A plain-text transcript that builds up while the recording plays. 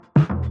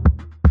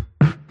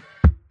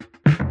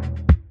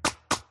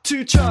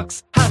Two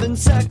trucks having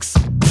sex.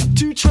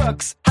 Two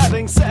trucks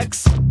having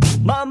sex.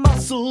 My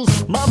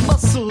muscles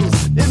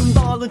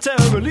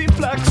involuntarily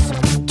flex.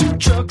 Two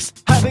trucks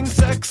having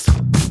sex.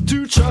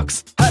 Two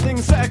trucks having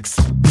sex.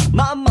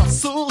 My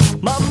muscles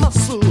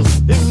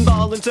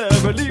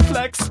involuntarily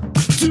flex.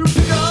 Two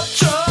pickup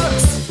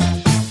trucks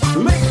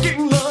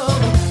making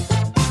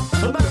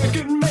love,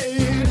 American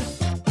made.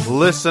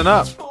 Listen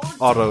up,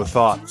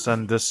 Autothoughts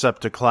and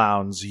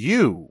Decepticlowns.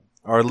 You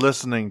are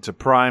listening to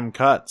Prime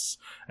Cuts,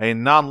 a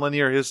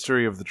non-linear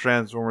history of the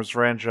Transformers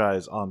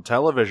franchise on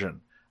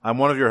television. I'm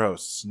one of your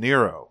hosts,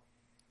 Nero.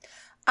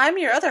 I'm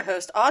your other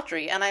host,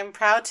 Audrey, and I'm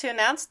proud to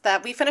announce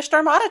that we finished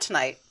Armada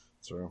tonight.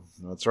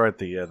 That's right.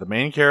 The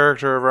main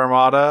character of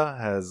Armada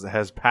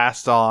has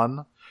passed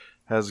on,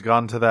 has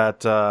gone to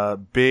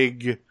that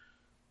big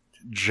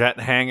jet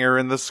hangar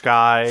in the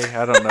sky.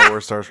 I don't know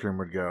where Starscream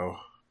would go.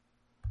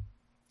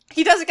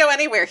 He doesn't go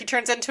anywhere. He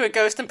turns into a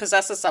ghost and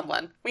possesses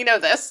someone. We know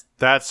this.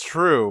 That's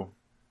true.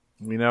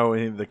 We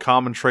know the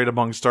common trait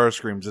among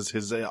Starscreams is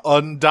his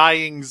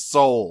undying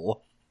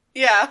soul.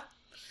 Yeah.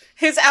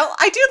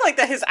 I do like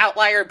that his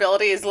outlier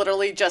ability is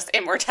literally just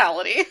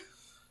immortality.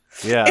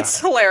 Yeah. It's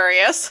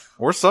hilarious.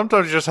 Or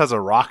sometimes he just has a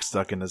rock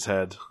stuck in his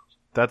head.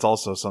 That's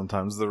also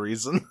sometimes the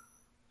reason.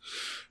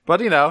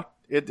 But, you know,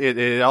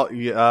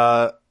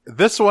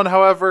 this one,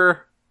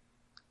 however,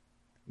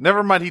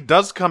 never mind, he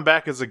does come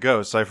back as a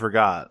ghost, I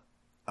forgot.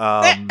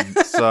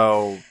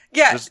 So...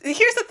 Yeah, here's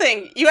the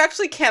thing. You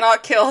actually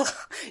cannot kill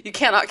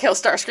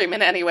Starscream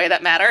in any way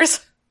that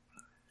matters.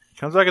 He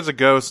comes back as a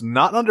ghost,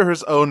 not under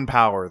his own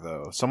power,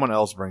 though. Someone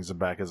else brings him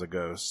back as a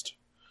ghost.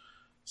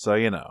 So,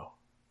 you know.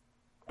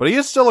 But he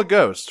is still a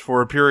ghost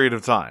for a period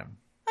of time.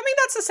 I mean,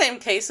 that's the same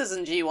case as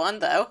in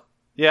G1, though.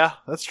 Yeah,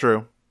 that's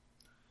true.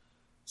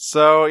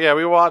 So, yeah,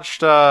 we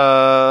watched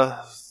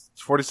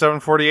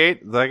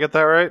 47-48. Did I get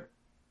that right?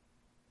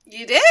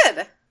 You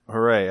did!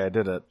 Hooray, I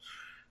did it.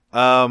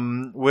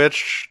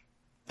 Which...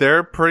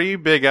 They're pretty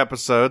big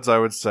episodes, I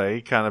would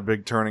say. Kind of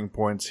big turning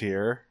points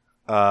here,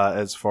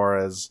 as far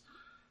as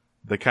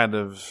the kind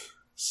of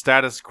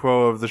status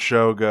quo of the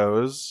show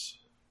goes.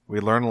 We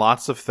learn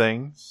lots of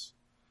things.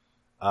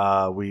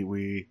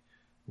 We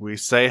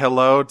say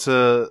hello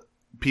to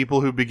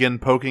people who begin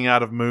poking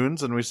out of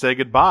moons, and we say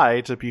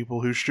goodbye to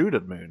people who shoot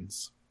at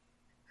moons.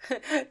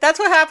 That's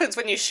what happens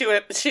when you shoot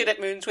at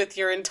moons with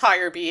your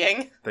entire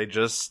being. They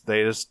just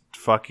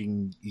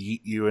fucking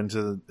eat you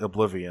into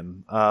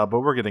oblivion. But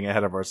we're getting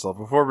ahead of ourselves.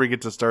 Before we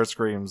get to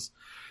Starscream's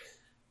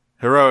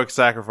heroic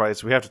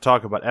sacrifice, we have to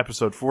talk about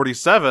episode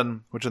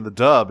 47, which in the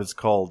dub is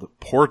called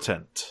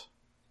Portent.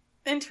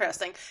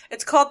 Interesting.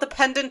 It's called The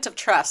Pendant of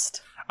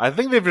Trust. I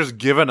think they've just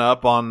given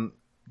up on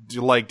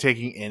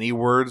taking any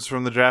words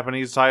from the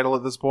Japanese title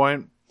at this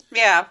point.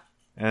 Yeah.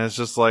 And it's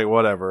just like,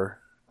 whatever.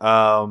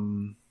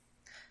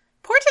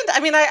 Portent, I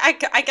mean,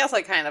 I guess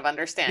I kind of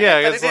understand yeah,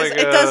 it, but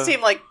it does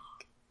seem like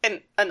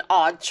an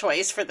odd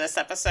choice for this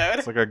episode.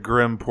 It's like a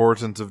grim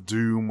portent of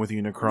doom with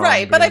Unicron.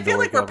 Right, but I feel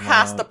like we're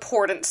past the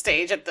portent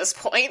stage at this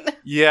point.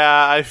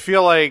 Yeah, I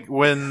feel like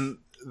when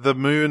the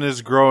moon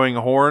is growing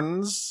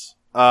horns,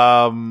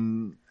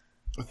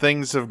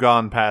 things have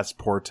gone past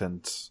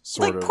portent,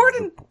 sort of.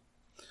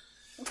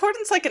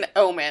 Portent's like an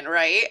omen,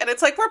 right? And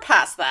it's like, we're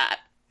past that.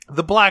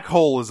 The black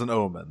hole is an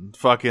omen.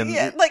 Fucking...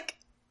 Yeah, like...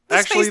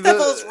 The space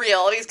devil's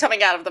real, and he's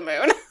coming out of the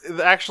moon.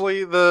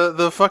 Actually,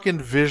 the fucking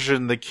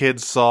vision the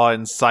kids saw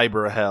in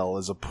Cyber Hell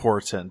is a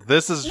portent.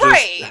 This is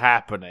just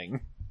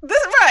happening.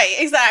 Right,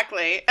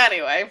 exactly.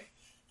 Anyway.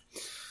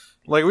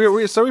 Like,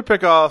 we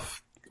pick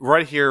off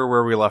right here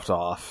where we left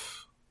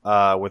off,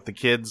 with the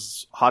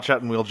kids, Hotshot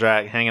and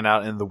Wheeljack, hanging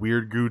out in the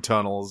weird goo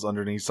tunnels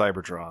underneath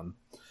Cybertron.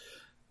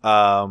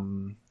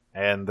 And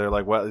they're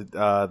like, well,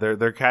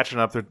 they're catching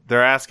up,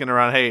 they're asking,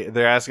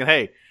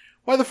 hey,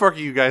 why the fuck are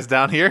you guys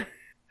down here?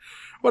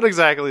 What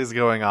exactly is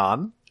going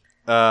on?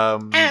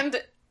 And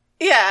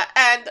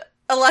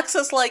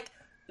Alexa's like,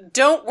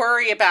 don't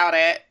worry about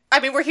it. I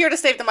mean, we're here to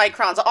save the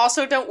Microns.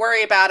 Also, don't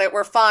worry about it.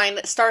 We're fine.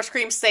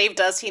 Starscream saved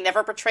us. He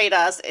never betrayed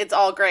us. It's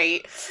all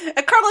great.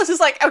 And Carlos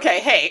is like, okay,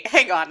 hey,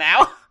 hang on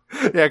now.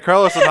 Yeah,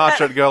 Carlos and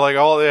Hotshot go like,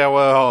 oh, yeah,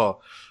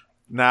 well,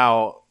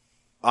 now,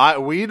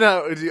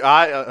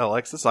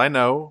 Alexis, I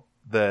know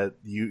that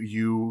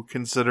you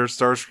consider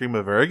Starscream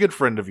a very good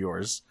friend of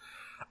yours.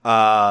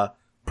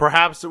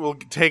 Perhaps it will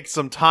take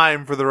some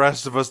time for the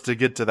rest of us to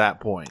get to that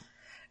point.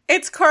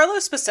 It's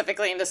Carlos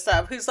specifically in the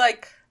sub who's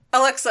like,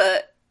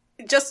 Alexa,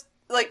 just,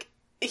 like,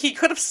 he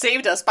could have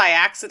saved us by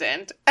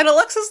accident. And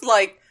Alexa's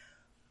like,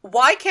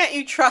 why can't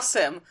you trust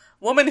him?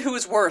 Woman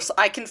who's worse,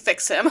 I can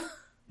fix him.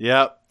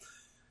 Yep.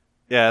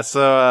 Yeah,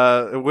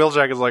 so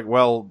Wheeljack is like,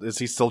 well, is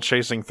he still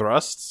chasing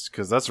thrusts?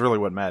 Because that's really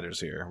what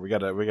matters here. We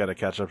gotta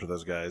catch up to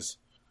those guys.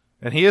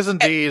 And he is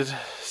indeed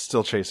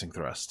still chasing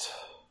thrust.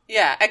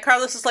 Yeah, and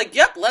Carlos is like,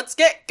 yep, let's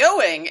get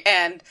going.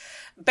 And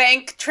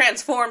Bank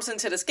transforms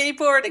into the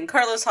skateboard, and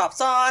Carlos hops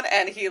on,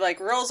 and he, like,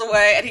 rolls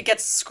away, and he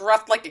gets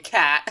scruffed like a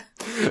cat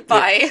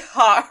by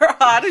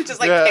Hot, who just,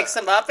 like, picks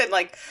him up and,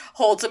 like,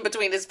 holds him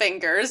between his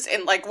fingers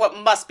in, like, what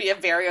must be a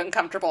very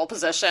uncomfortable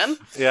position.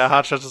 Yeah,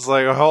 Hotshot's is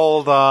like,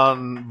 hold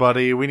on,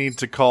 buddy, we need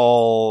to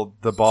call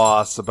the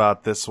boss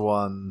about this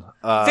one.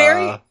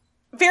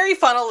 Very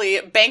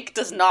funnily, Bank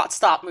does not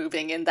stop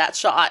moving in that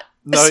shot.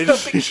 No, he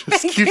just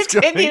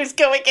continues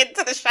going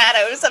into the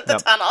shadows of the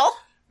tunnel.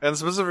 And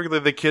specifically,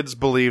 the kids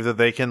believe that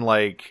they can,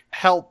 like,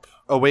 help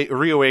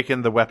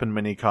reawaken the weapon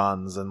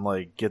minicons and,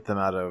 like, get them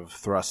out of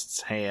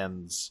Thrust's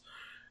hands.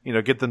 You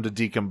know, get them to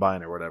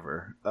decombine or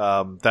whatever.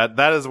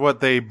 That is what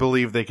they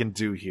believe they can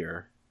do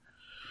here.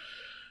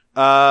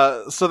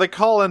 So they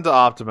call into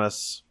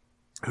Optimus,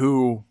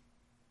 who,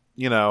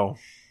 you know,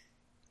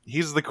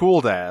 he's the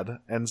cool dad,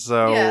 and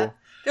so... Yeah.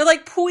 They're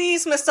like,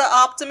 please, Mr.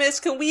 Optimus,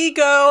 can we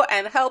go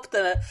and help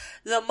the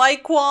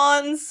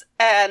Myquans?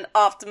 And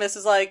Optimus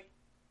is like,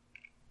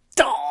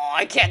 oh,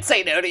 I can't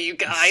say no to you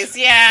guys.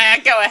 Yeah,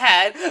 go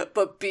ahead.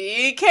 But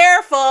be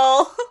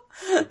careful.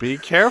 Be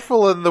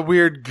careful in the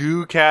weird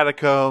goo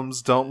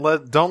catacombs. Don't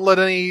let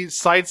any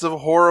sights of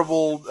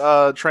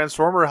horrible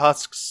Transformer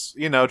husks,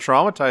 you know,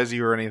 traumatize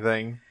you or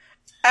anything.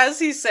 As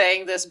he's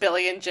saying this,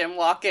 Billy and Jim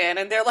walk in,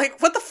 and they're like,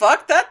 what the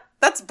fuck?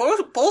 That's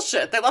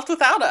bullshit. They left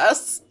without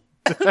us.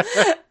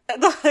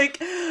 like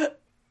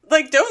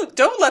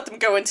don't let them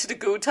go into the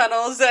goo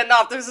tunnels. And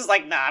Optimus is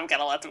like, nah, I'm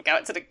gonna let them go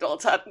into the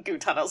goo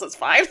tunnels. It's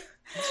fine.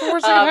 So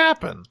what's gonna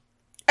happen?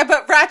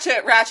 But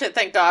Ratchet,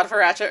 thank God for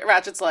Ratchet.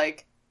 Ratchet's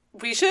like,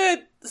 we should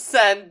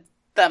send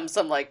them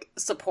some, like,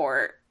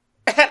 support.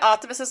 And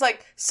Optimus is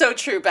like, so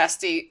true,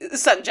 bestie.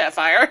 Send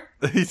Jetfire.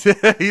 He's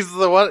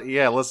the one.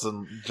 Yeah,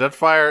 listen,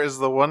 Jetfire is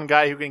the one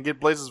guy who can get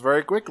places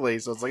very quickly.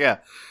 So it's like, yeah,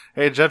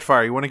 hey,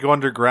 Jetfire, you want to go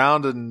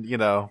underground? And, you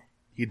know,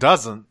 he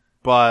doesn't.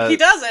 But he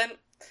doesn't.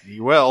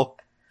 He will.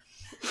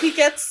 He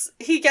gets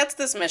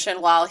this mission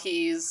while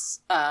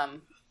he's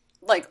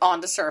like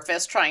on the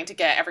surface trying to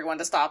get everyone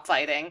to stop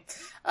fighting.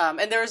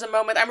 And there was a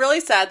moment, I'm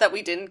really sad that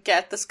we didn't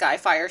get the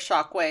Skyfire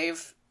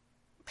Shockwave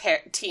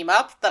team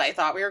up that I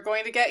thought we were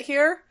going to get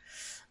here.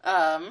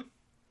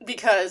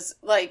 Because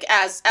like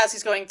as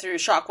he's going through,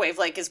 Shockwave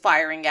like is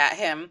firing at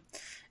him,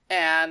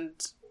 and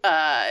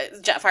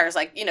Jetfire's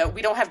like, you know,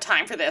 we don't have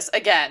time for this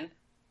again.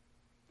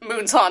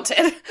 Moon's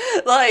haunted.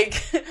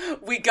 Like,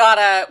 we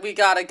gotta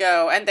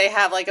go. And they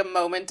have, like, a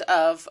moment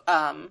of,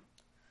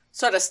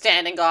 sort of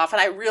standing off.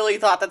 And I really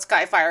thought that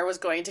Skyfire was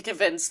going to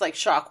convince, like,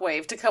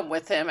 Shockwave to come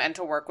with him and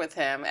to work with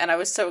him. And I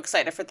was so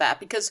excited for that.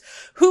 Because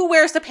who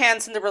wears the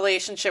pants in the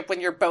relationship when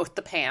you're both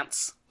the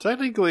pants?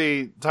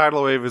 Technically,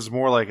 Tidal Wave is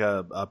more like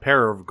a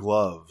pair of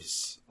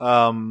gloves.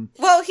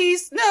 Well,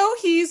 he's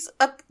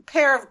a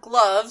pair of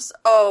gloves,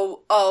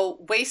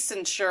 waist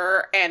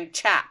cincture, and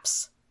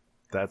chaps.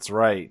 That's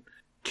right.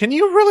 Can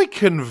you really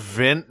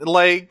convince,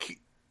 like,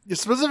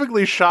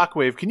 specifically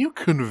Shockwave, can you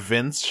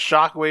convince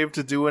Shockwave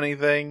to do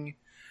anything?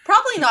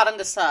 Probably not in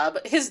the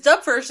sub. His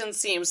dub version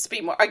seems to be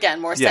more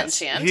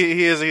sentient.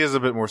 He is a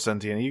bit more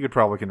sentient. You could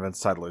probably convince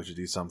Tidal Wave to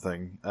do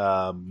something.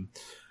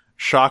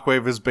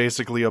 Shockwave is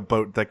basically a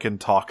boat that can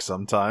talk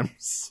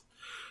sometimes.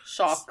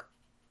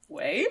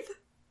 Shockwave?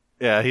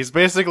 Yeah, he's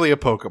basically a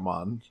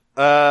Pokemon.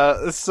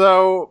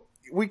 So,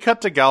 we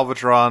cut to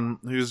Galvatron,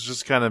 who's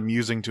just kind of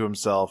musing to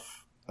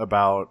himself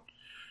about,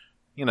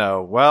 you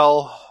know,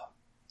 well,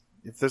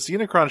 if this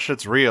Unicron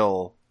shit's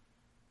real,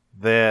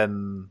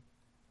 then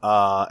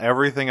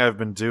everything I've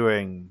been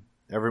doing,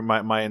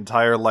 my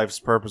entire life's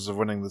purpose of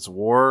winning this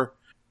war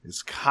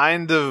is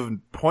kind of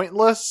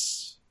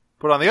pointless.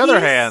 But on the other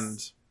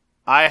hand,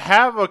 I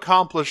have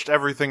accomplished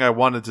everything I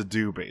wanted to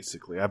do,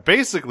 basically. I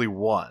basically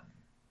won.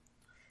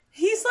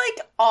 He's,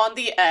 like, on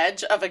the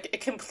edge of a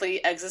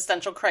complete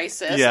existential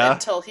crisis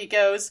until he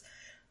goes,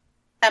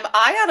 am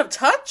I out of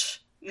touch?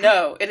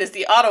 No, it is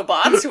the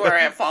Autobots who are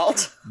at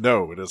fault.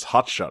 No, it is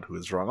Hotshot who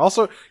is wrong.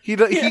 Also, he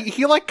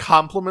like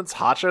compliments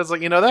Hotshot. It's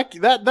like, you know,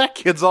 that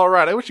kid's all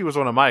right. I wish he was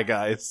one of my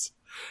guys.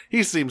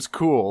 He seems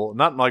cool,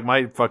 not like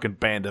my fucking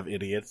band of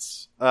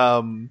idiots.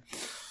 But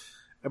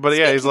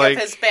yeah, he's like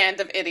his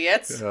band of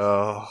idiots.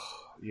 Oh,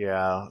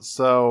 yeah.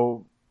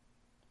 So,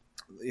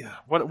 yeah,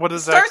 what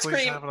is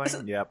actually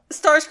happening? Yep.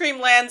 Starscream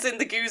lands in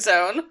the goo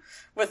zone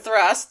with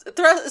Thrust.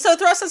 So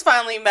Thrust has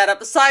finally met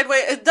up.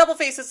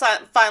 Doubleface has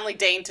finally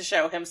deigned to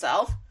show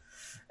himself.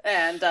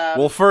 And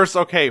well, first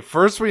we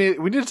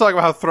need to talk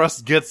about how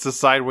Thrust gets to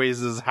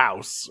Sideways'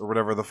 house or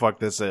whatever the fuck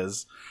this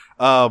is.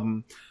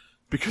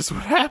 Because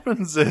what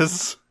happens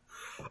is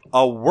a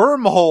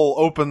wormhole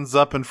opens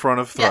up in front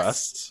of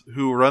Thrust,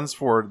 who runs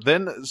forward.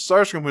 Then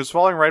Starscream, who's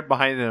following right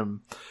behind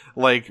him,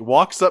 like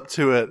walks up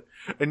to it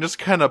and just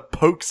kind of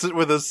pokes it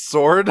with his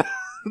sword.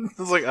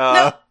 It's like,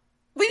 no,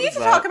 we need to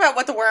talk about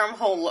what the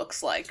wormhole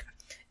looks like.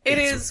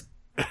 It's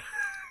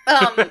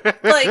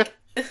like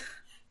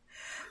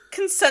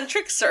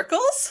concentric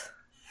circles.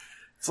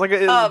 It's like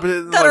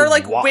that are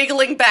like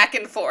wiggling back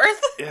and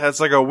forth. Yeah, it's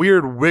like a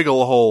weird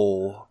wiggle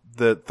hole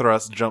that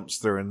Thrust jumps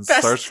through, and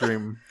Best.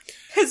 Starscream.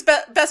 His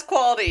best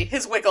quality,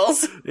 his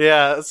wiggles.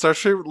 Yeah,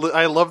 Starscream.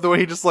 I love the way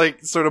he just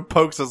like sort of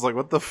pokes us, like,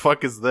 what the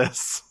fuck is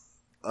this?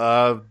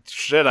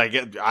 Shit.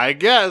 I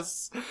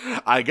guess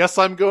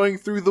I'm going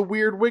through the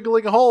weird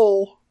wiggling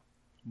hole.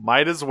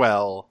 Might as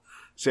well.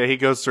 So yeah, he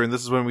goes through, and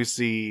this is when we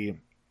see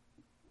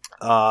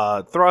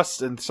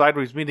Thrust and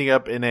Sideways meeting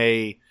up in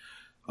the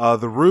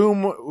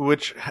room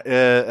which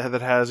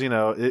that has,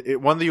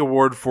 it won the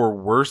award for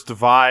worst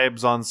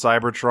vibes on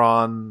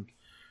Cybertron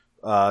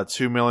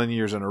 2 million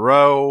years in a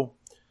row.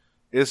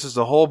 This is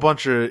a whole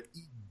bunch of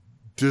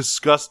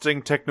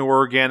disgusting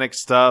techno-organic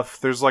stuff.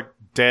 There's like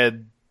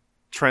dead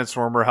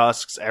Transformer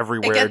husks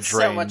everywhere. It gets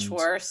drained. so much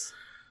worse.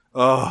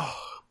 Oh,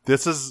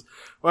 this was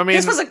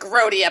a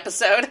grody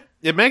episode.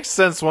 It makes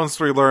sense once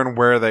we learn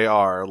where they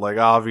are. Like,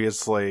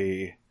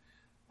 obviously,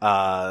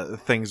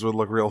 things would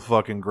look real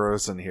fucking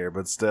gross in here,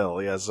 but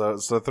still, yeah. So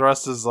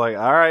Thrust is like,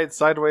 all right,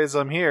 Sideways,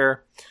 I'm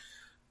here.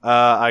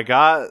 I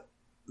got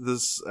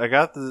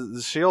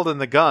the shield and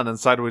the gun, and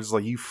Sideways is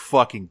like, you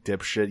fucking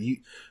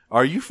dipshit.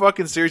 Are you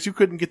fucking serious? You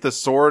couldn't get the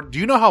sword? Do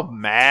you know how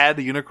mad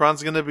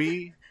Unicron's gonna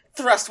be?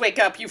 Thrust, wake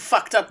up, you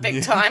fucked up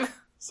big time.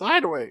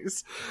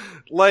 Sideways.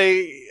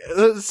 Like,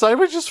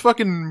 Sideways just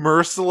fucking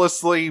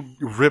mercilessly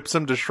rips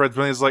him to shreds,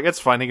 but he's like, it's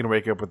fine, he can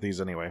wake up with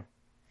these anyway.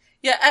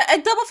 Yeah,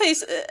 and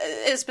Doubleface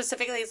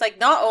specifically is like,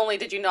 not only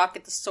did you not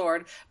get the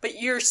sword, but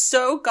you're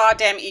so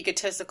goddamn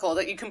egotistical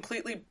that you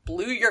completely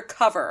blew your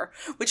cover,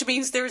 which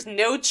means there's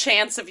no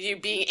chance of you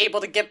being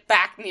able to get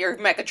back near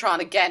Megatron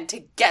again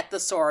to get the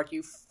sword,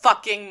 you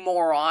fucking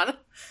moron.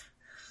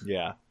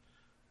 Yeah.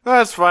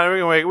 That's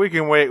fine, we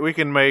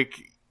can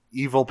make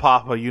Evil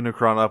Papa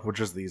Unicron up with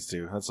just these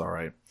two. That's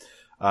alright.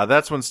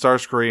 That's when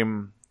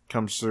Starscream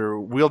comes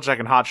through. Wheeljack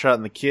and Hotshot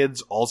and the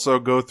kids also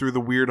go through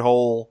the weird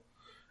hole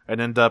and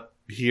end up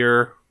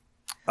here.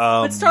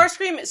 But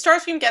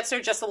Starscream gets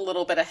there just a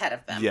little bit ahead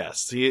of them.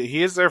 Yes,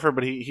 he is there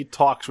but he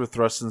talks with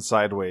Thrust and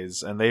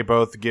Sideways, and they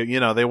both give,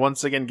 they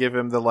once again give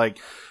him the, like,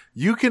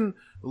 you can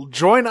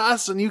join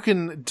us and you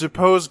can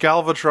depose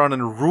Galvatron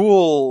and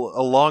rule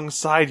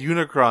alongside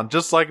Unicron,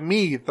 just like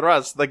me,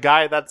 Thrust, the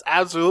guy that's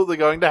absolutely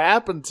going to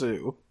happen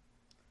to.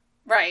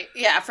 Right,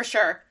 yeah, for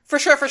sure. For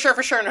sure,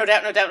 no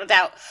doubt.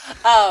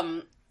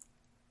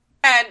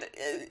 And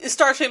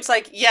Starscream's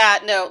like, yeah,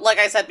 no, like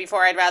I said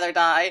before, I'd rather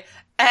die.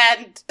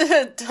 And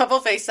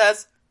Doubleface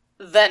says,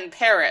 then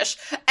perish.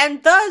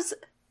 And does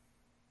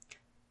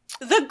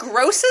the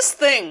grossest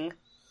thing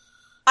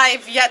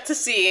I've yet to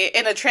see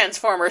in a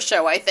Transformers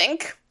show, I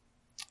think.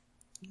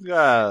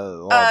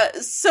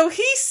 So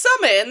he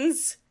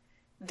summons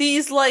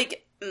these,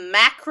 like,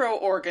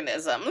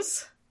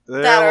 macroorganisms.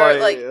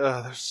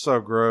 They're so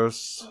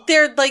gross.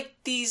 They're like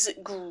these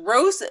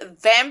gross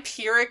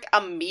vampiric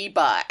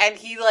amoeba, and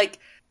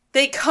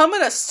they come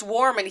in a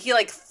swarm, and he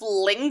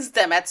flings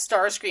them at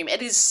Starscream.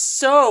 It is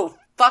so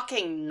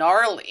fucking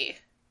gnarly.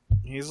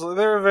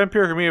 They're a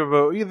vampiric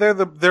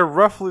amoeba, but they're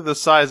roughly the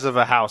size of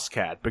a house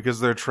cat because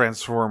they're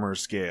Transformer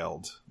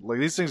scaled. Like,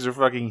 these things are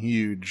fucking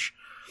huge,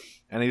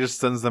 and he just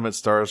sends them at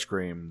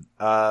Starscream.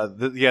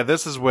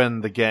 This is when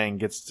the gang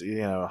gets,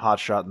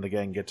 Hotshot and the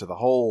gang get to the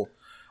hole.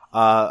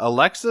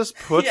 Alexis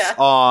puts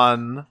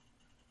on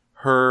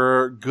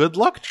her good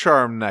luck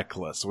charm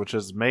necklace, which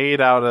is made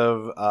out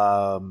of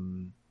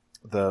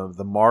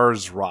the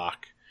Mars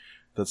rock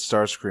that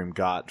Starscream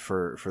got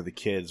for the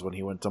kids when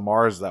he went to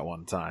Mars that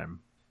one time.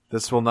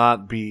 This will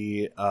not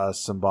be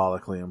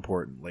symbolically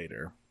important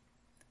later.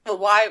 But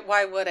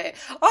why would it?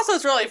 Also,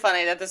 it's really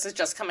funny that this is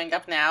just coming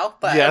up now,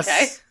 but yes.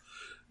 Okay.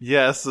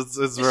 Yes,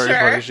 it's very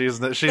funny.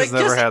 She's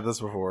never had this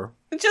before.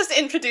 Just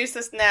introduce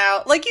this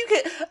now. It would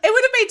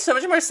have made so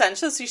much more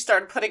sense if you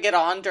started putting it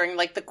on during,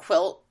 the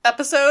Quilt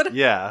episode.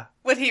 Yeah.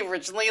 When he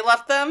originally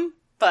left them.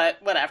 But,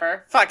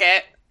 whatever. Fuck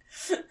it.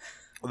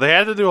 They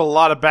had to do a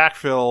lot of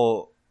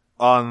backfill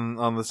on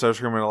the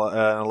Starscream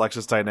and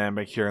Alexis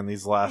dynamic here in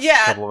these last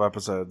couple of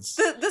episodes.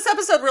 This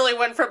episode really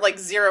went from,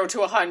 0 to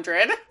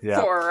 100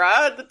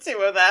 for the two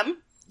of them.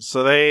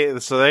 So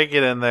they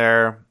get in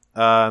there.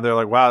 They're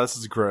like, wow, this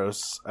is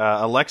gross.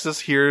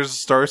 Alexis hears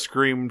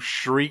Starscream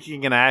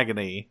shrieking in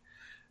agony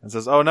and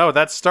says, oh no,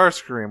 that's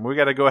Starscream. We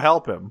gotta go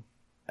help him.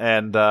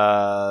 And,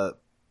 they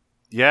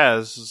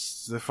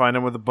find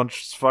him with a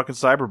bunch of fucking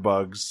cyber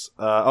bugs.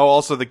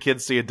 Also the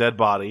kids see a dead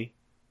body,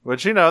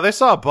 which, they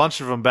saw a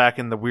bunch of them back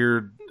in the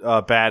weird,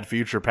 bad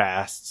future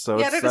past. So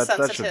they're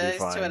that should be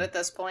fine. To it at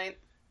this point.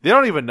 They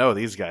don't even know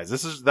these guys.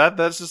 That's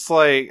just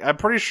I'm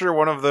pretty sure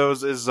one of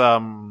those is,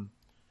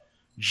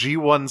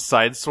 G1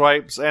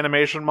 Sideswipes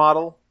animation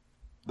model.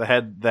 The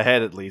head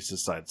at least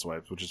is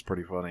Sideswipes, which is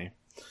pretty funny.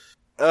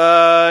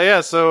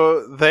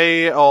 So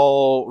they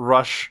all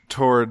rush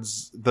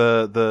towards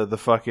the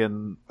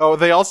fucking... Oh,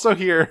 they also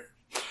hear...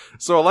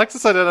 So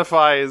Alexis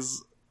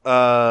identifies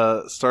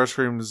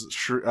Starscream's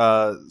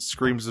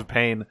screams of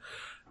pain.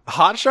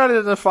 Hotshot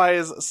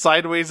identifies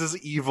Sideways'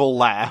 evil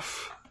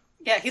laugh.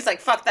 Yeah, he's like,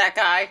 fuck that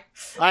guy.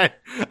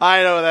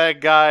 I know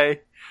that guy.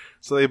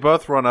 So they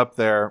both run up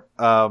there.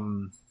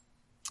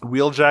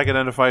 Wheeljack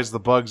identifies the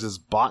bugs as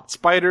bot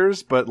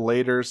spiders, but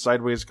later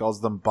Sideways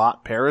calls them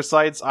bot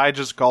parasites. I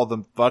just call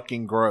them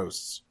fucking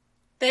gross.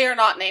 They are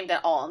not named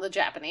at all in the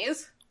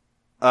Japanese.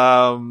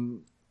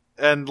 And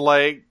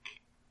like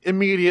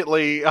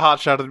immediately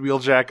Hotshot and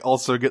Wheeljack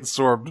also get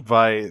swarmed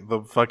by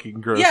the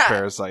fucking gross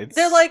parasites.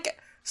 They're like,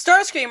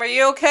 Starscream, are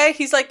you okay?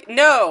 He's like,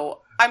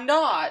 no, I'm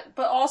not.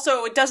 But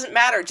also, it doesn't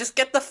matter. Just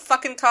get the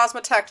fucking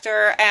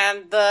Cosmotector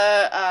and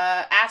the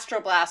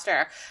Astro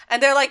Blaster.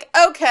 And they're like,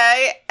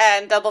 okay.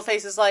 And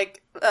Doubleface is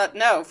like,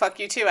 no, fuck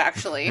you too,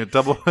 actually.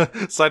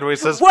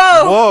 Sideways says,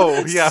 whoa!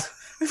 Whoa, yeah.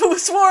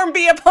 Swarm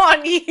be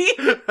upon ye!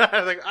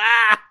 Like,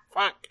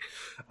 fuck.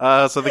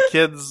 So the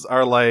kids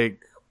are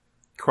like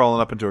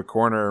crawling up into a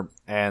corner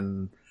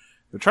and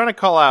they're trying to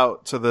call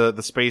out to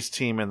the space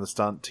team and the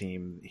stunt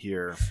team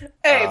here.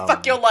 Hey,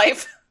 fuck your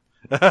life.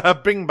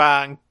 Bing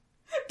bang.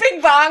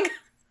 Bing bong.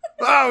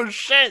 Oh,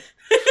 shit.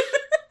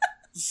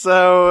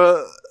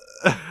 So...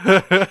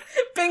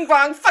 Bing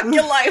bong, fuck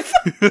your life.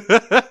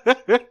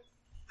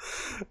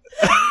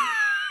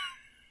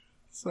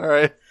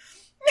 Sorry.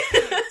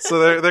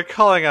 So they're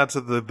calling out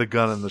to the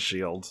gun and the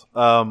shield.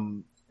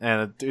 And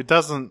it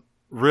doesn't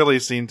really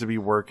seem to be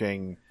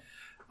working.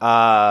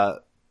 Even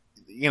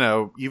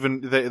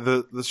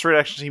the straight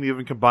action team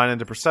even combine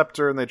into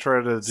Perceptor and they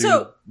try to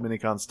do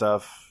Minicon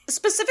stuff.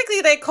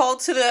 Specifically, they call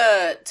to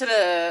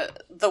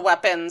the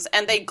weapons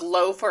and they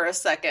glow for a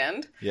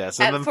second. Yes,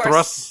 and then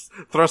Thrust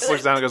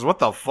looks down and goes, "What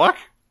the fuck?"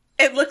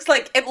 It looks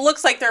like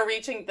they're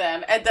reaching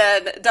them, and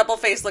then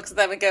Doubleface looks at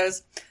them and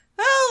goes,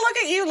 "Oh,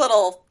 look at you,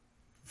 little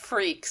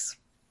freaks.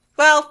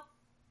 Well,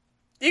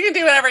 you can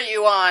do whatever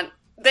you want.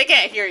 They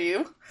can't hear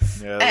you."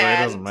 Yeah,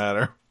 it doesn't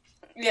matter.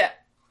 Yeah.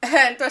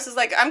 And Thrust is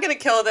like, I'm gonna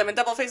kill them, and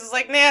Doubleface is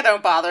like, nah,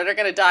 don't bother. They're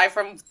gonna die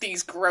from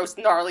these gross,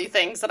 gnarly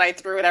things that I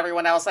threw at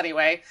everyone else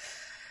anyway.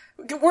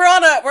 We're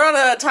on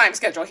a time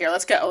schedule here.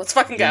 Let's go. Let's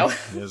fucking go.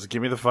 Just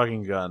give me the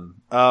fucking gun.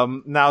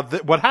 Now,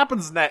 what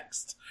happens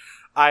next?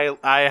 I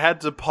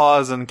had to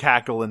pause and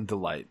cackle in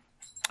delight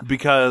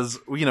because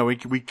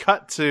we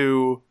cut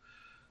to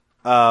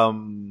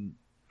so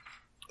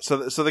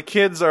the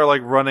kids are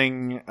like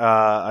running.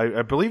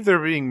 I believe they're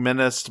being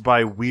menaced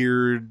by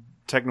weird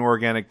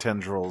techno-organic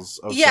tendrils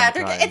of some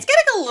kind. It's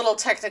getting a little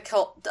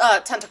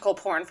tentacle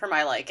porn for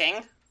my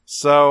liking.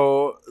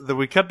 So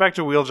we cut back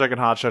to Wheeljack and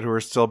Hotshot,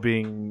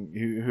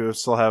 who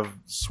still have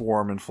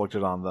swarm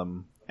inflicted on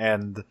them,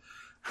 and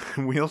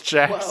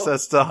Wheeljack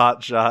says to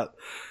Hotshot,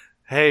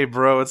 "Hey,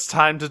 bro, it's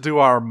time to do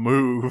our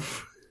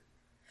move."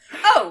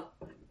 Oh,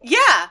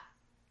 yeah.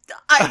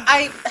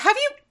 I have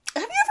you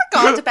ever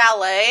gone to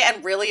ballet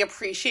and really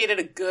appreciated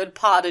a good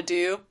pas de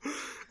deux?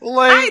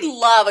 I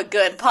love a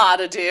good pas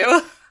de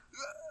deux.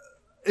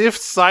 If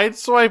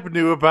Sideswipe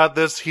knew about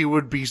this, he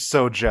would be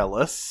so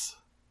jealous.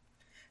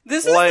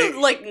 This is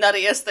the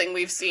nuttiest thing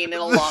we've seen in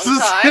a long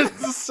time.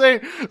 Say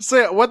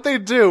what they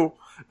do.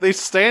 They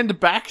stand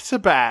back to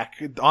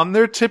back on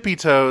their tippy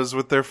toes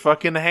with their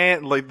fucking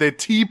hand, like they're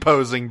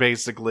T-posing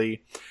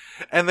basically,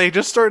 and they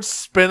just start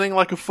spinning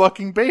like a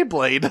fucking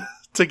Beyblade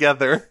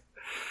together,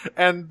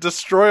 and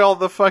destroy all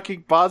the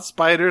fucking bot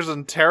spiders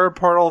and tear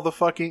apart all the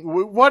fucking.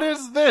 What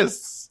is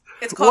this?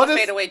 It's called a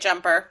fadeaway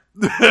jumper.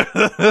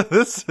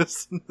 This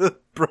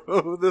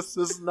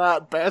is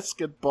not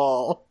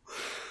basketball.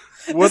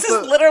 This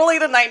is literally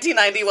the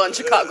 1991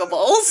 Chicago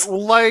Bulls.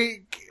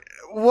 Like,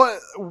 what?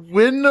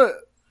 When?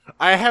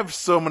 I have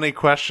so many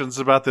questions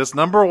about this.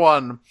 Number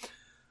one,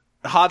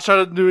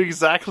 Hotshot knew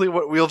exactly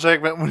what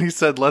Wheeljack meant when he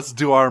said, "Let's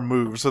do our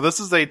move." So this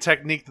is a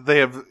technique that they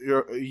have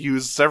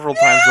used several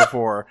times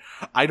before.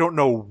 I don't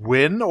know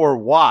when or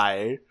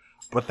why,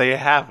 but they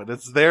have it.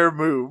 It's their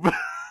move.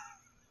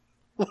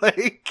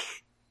 Like,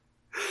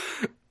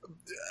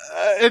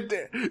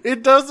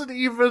 it doesn't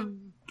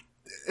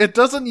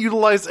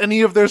utilize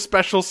any of their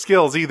special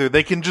skills either.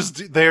 They can just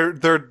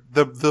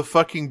the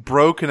fucking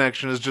bro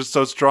connection is just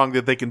so strong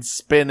that they can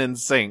spin in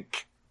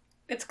sync.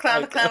 It's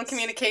clown to clown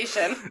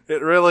communication.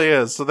 It really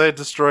is. So they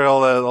destroy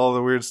all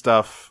the weird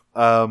stuff.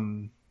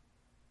 And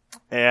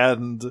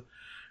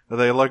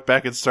they look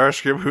back at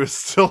Starscream, who is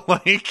still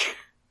like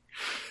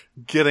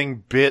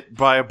getting bit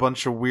by a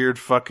bunch of weird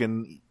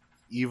fucking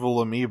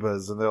evil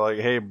amoebas, and they're like,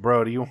 "Hey,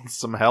 bro, do you want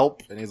some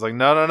help?" And he's like,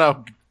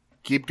 No.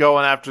 Keep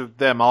going after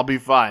them. I'll be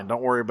fine.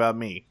 Don't worry about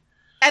me.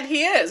 And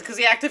he is, because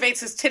he activates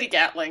his titty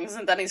gatlings,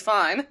 and then he's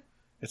fine.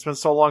 It's been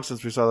so long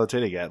since we saw the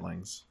titty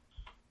gatlings.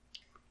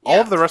 Yeah.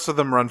 All of the rest of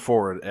them run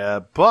forward,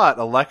 but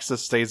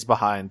Alexis stays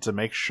behind to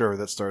make sure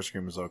that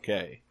Starscream is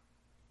okay.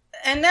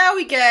 And now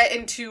we get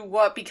into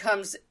what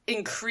becomes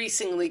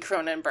increasingly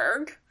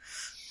Cronenberg.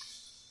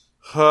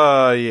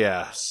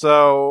 Yeah.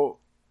 So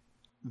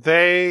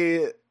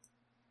we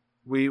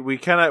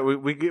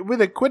get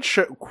with a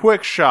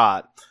quick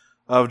shot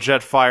of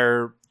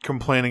Jetfire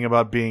complaining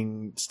about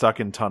being stuck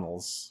in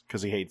tunnels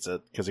because he hates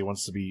it, because he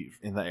wants to be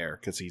in the air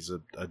because he's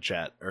a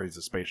jet, or he's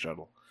a space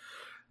shuttle.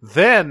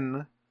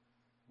 Then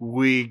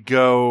we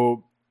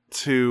go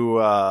to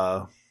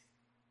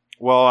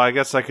well, I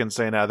guess I can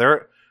say now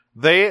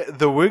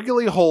the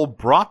Wiggly Hole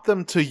brought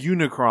them to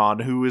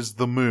Unicron, who is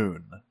the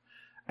moon,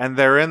 and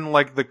they're in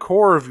like the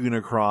core of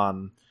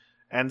Unicron,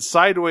 and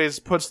Sideways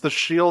puts the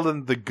shield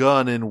and the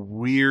gun in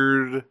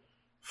weird,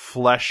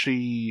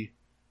 fleshy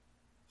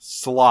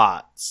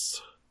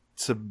slots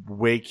to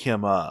wake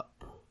him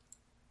up.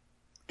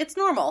 It's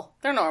normal.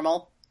 They're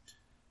normal.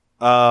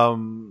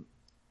 And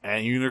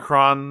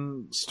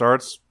Unicron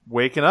starts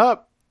waking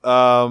up.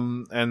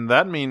 And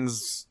that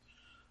means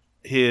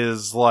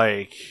his,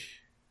 like,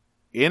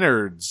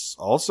 innards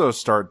also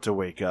start to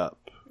wake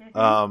up.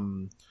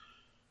 Mm-hmm.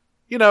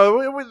 You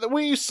know,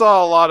 we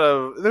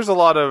saw there's a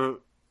lot of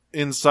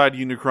inside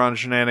Unicron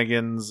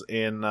shenanigans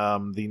in, the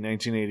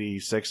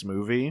 1986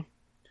 movie.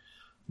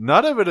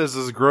 None of it is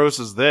as gross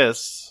as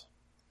this.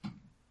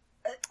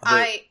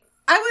 I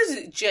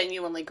was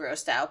genuinely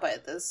grossed out by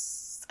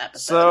this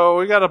episode. So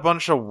we got a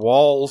bunch of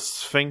wall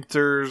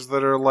sphincters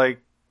that are,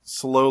 like,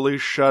 slowly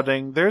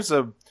shutting. There's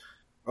a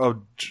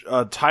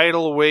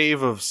tidal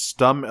wave of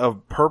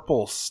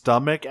purple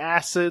stomach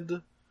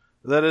acid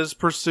that is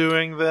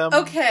pursuing them.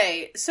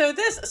 Okay, so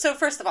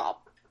first of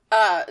all,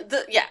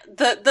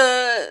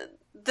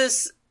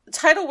 this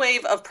tidal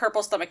wave of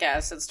purple stomach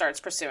acid starts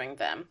pursuing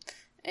them,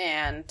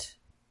 and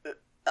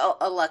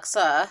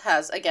Alexa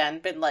has again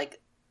been like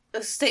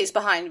stays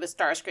behind with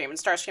Starscream, and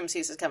Starscream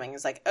sees it coming.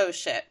 He's like, "Oh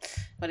shit!"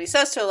 What he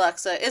says to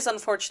Alexa is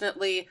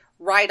unfortunately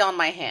right on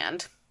my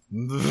hand.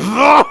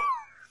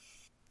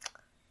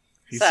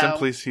 He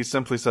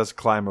simply says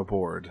climb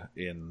aboard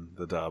in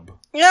the dub.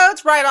 Yeah,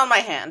 it's right on my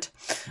hand.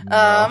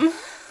 No.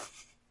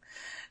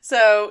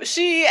 So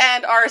she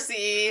and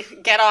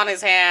RC get on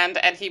his hand,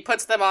 and he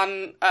puts them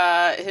on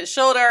his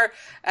shoulder,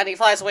 and he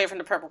flies away from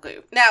the purple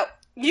goo. Now,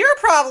 you're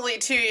probably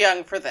too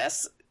young for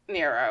this,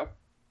 Nero.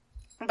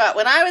 But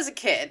when I was a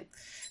kid,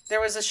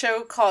 there was a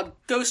show called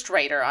Ghost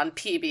Rider on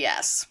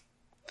PBS.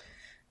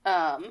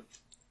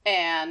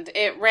 And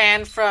it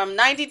ran from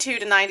 92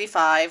 to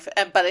 95,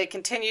 but it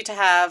continued to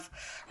have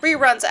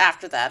reruns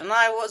after that. And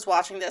I was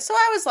watching this, so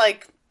I was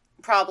like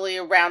probably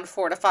around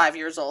 4 to 5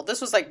 years old. This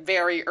was like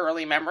very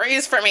early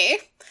memories for me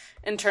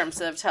in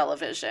terms of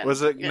television.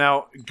 Was it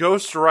now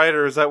Ghost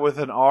Rider? Is that with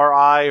an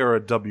R-I or a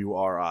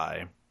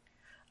W-R-I?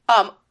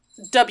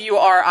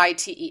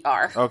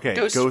 W-R-I-T-E-R. Okay,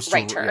 Ghost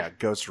Rider. Yeah,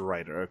 Ghost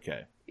Rider.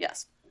 Okay.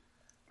 Yes.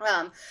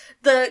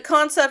 The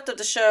concept of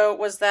the show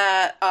was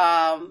that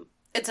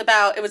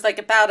it was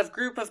about a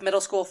group of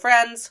middle school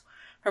friends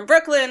from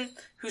Brooklyn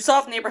who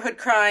solved neighborhood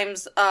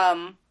crimes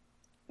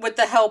with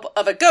the help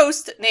of a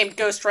ghost named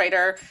Ghost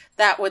Rider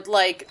that would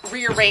like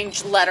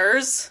rearrange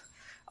letters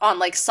on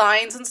like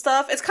signs and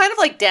stuff. It's kind of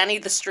like Danny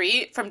the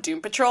Street from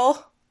Doom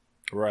Patrol.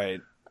 Right.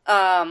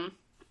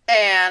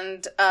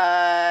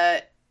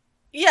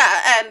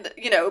 Yeah, and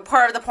you know,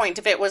 part of the point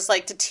of it was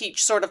like to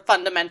teach sort of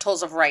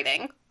fundamentals of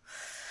writing.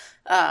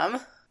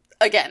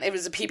 Again, it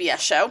was a PBS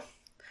show.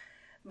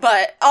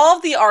 But all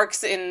of the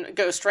arcs in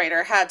Ghost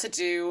Rider had to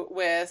do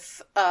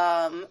with,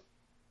 were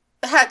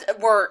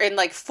in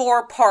like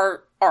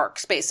 4-part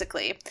arcs,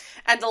 basically.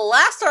 And the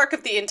last arc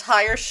of the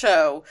entire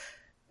show,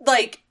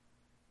 like,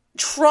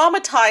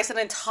 traumatized an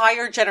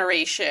entire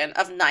generation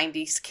of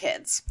 90s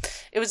kids.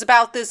 It was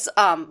about this,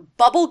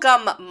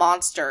 bubblegum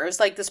monster. It was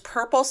like this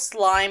purple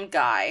slime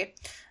guy,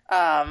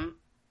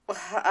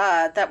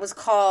 that was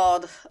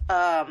called,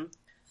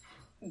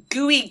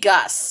 Gooey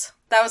Gus.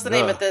 That was the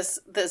name of this,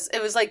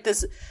 it was like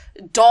this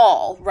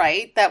doll,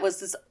 right? That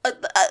was this,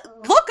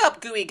 look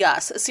up Gooey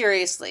Gus,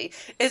 seriously.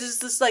 It is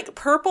this, like,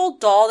 purple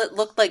doll that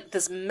looked like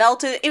this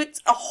melted,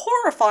 it's a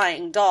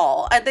horrifying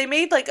doll. And they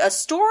made, like, a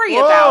story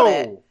about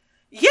it.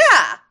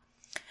 Yeah!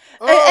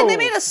 Oh. And they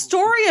made a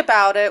story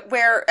about it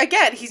where,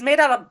 again, he's made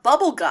out of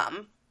bubble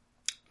gum.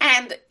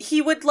 And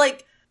he would,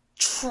 like,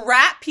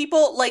 trap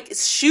people, like,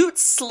 shoot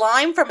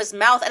slime from his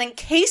mouth and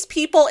encase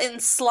people in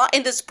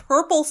this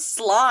purple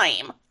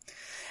slime.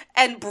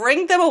 And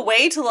bring them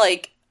away to,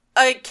 like,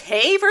 a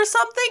cave or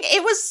something.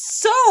 It was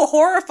so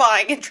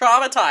horrifying and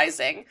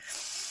traumatizing.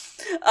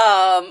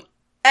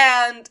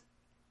 And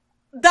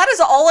that is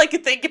all I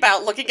could think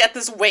about looking at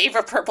this wave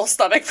of purple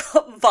stomach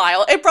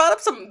vial. It brought up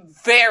some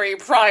very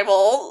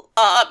primal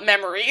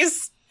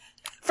memories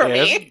for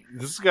me.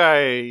 This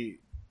guy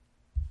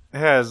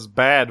has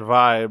bad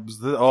vibes.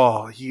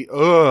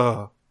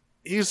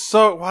 He's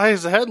so... Why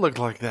does his head look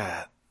like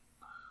that?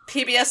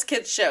 PBS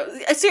Kids show.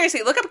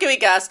 Seriously, look up Gooey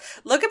Gus.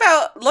 Look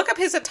up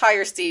his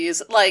entire steez.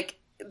 Like,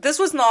 this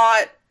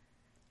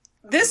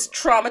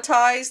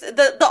traumatized,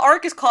 the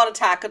arc is called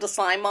Attack of the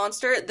Slime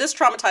Monster. This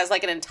traumatized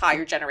like an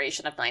entire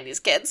generation of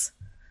 90s kids.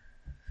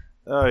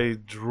 He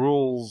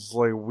drools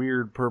like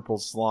weird purple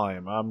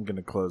slime. I'm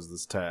gonna close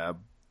this tab.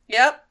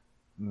 Yep.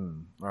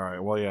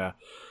 Alright, well yeah.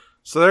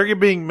 So they're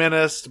being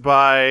menaced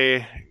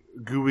by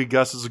Gooey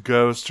Gus's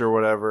ghost or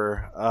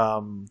whatever.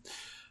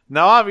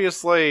 Now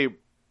obviously,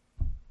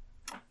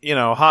 you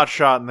know,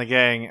 Hotshot and the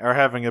gang are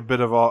having a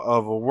bit of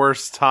a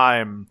worse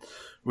time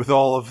with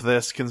all of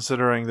this,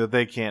 considering that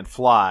they can't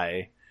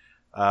fly.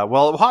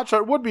 Well,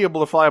 Hotshot would be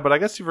able to fly, but I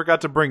guess he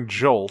forgot to bring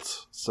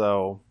Jolt,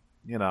 so,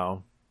 you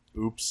know,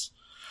 oops.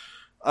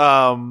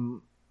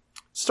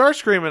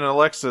 Starscream and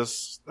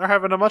Alexis are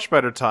having a much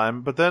better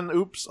time, but then,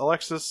 oops,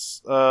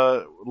 Alexis,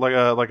 one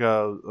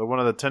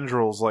of the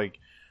tendrils, like,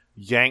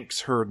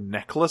 yanks her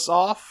necklace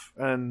off,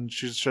 and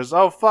she says,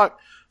 "Oh, fuck,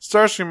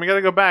 Starscream, we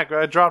gotta go back.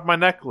 I dropped my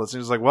necklace."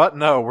 And he's like, "What?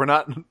 No, we're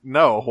not.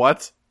 No,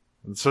 what?"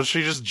 And so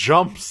she just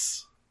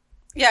jumps.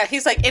 Yeah,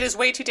 he's like, "It is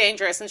way too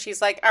dangerous." And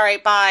she's like, "All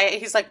right, bye." And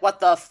he's like, "What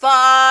the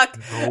fuck?"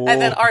 No.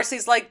 And then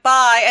Arcee's like,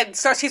 "Bye." And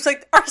Starscream's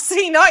like,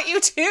 "Arcee, not you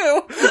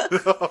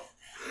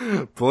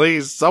too."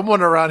 Please,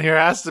 someone around here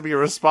has to be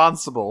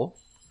responsible.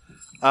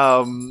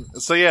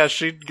 So yeah,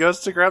 she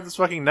goes to grab this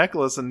fucking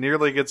necklace and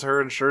nearly gets her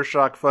and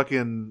Sure-Shock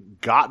fucking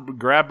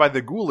grabbed by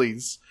the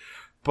ghoulies.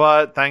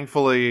 But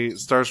thankfully,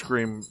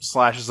 Starscream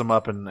slashes them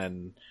up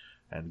and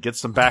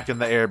gets them back in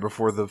the air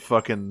before the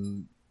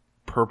fucking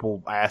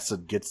purple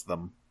acid gets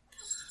them.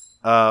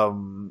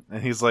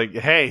 And he's like,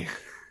 "Hey,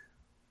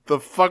 the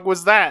fuck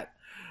was that?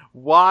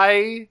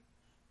 Why?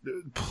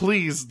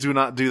 Please do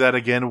not do that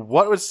again.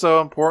 What was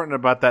so important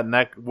about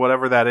that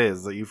whatever that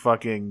is, that you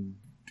fucking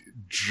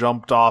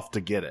jumped off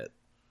to get it?"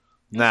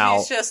 Now,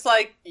 he's just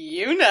like,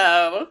 "You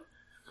know."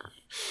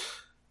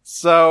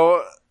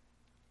 So,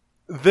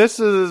 this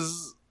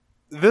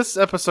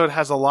episode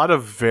has a lot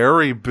of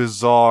very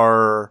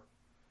bizarre,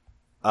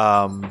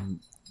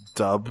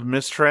 dub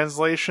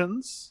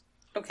mistranslations.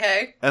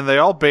 Okay. And they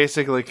all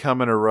basically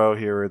come in a row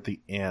here at the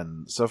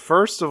end. So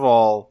first of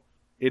all,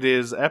 it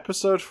is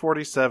episode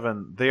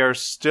 47. They are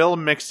still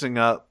mixing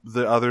up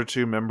the other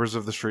two members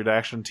of the Street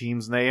Action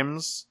team's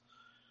names.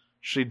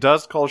 She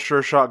does call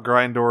Sure-Shock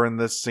Grindor in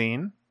this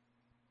scene.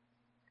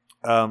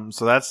 So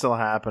that's still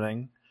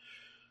happening.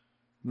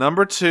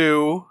 Number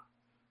 2,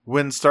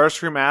 when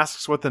Starscream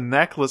asks what the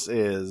necklace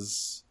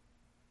is,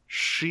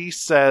 she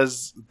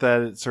says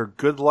that it's her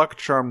good luck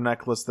charm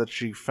necklace that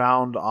she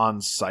found on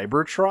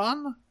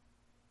Cybertron.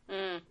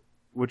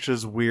 Which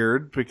is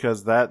weird,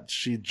 because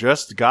she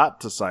just got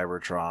to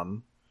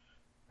Cybertron,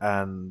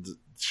 and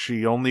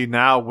she only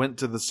now went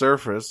to the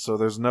surface, so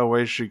there's no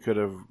way she could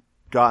have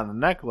gotten a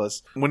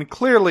necklace, when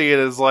clearly it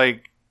is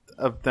like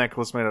a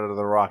necklace made out of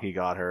the rock he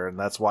got her, and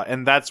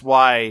that's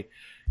why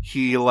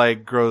he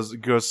like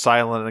goes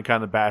silent and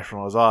kind of bashful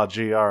and goes, "Oh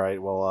gee,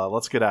 alright, well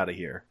let's get out of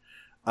here."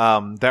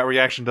 That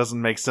reaction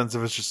doesn't make sense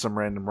if it's just some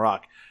random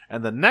rock.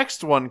 And the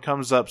next one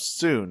comes up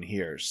soon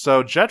here.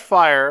 So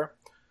Jetfire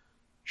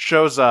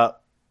shows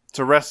up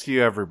to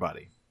rescue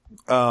everybody.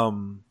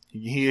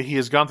 He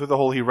has gone through the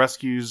whole, he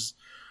rescues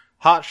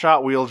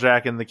Hotshot,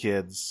 Wheeljack, and the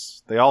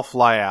kids. They all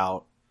fly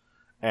out,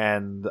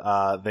 and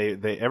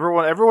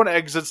everyone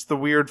exits the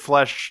weird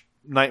flesh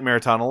nightmare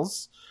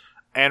tunnels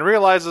and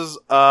realizes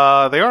they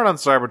aren't on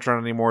Cybertron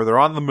anymore. They're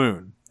on the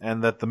moon,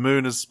 and that the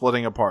moon is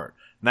splitting apart.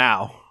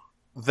 Now,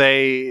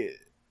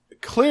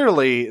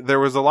 clearly there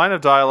was a line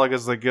of dialogue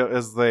as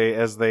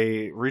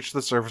they reach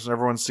the surface and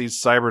everyone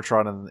sees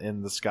Cybertron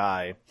in the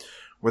sky,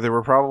 where they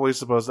were probably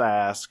supposed to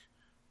ask,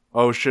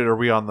 "Oh shit, are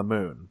we on the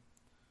moon?"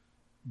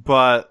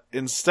 But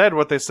instead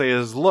what they say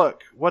is,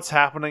 "Look, what's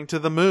happening to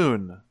the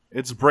moon?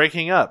 It's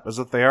breaking up," as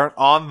if they aren't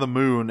on the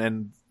moon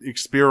and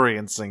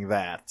experiencing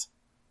that.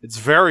 It's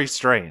very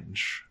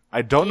strange.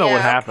 I don't know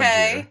what happened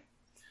here.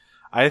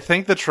 I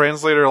think the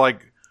translator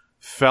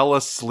fell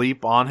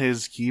asleep on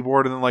his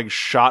keyboard and then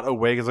shot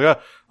awake. It's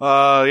like,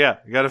 yeah,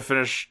 you gotta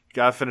finish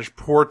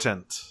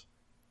portent.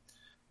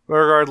 But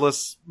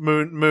regardless,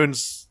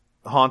 moon's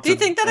haunted. Do you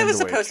think that it was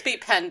supposed to be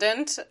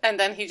pendant, and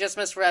then he just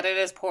misread it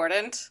as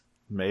portent?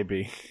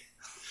 Maybe.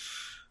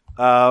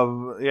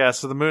 Yeah,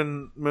 so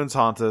the moon's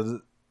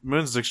haunted.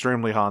 Moon's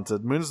extremely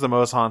haunted. Moon's the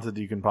most haunted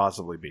you can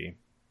possibly be.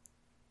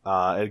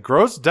 It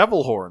grows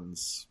devil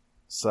horns,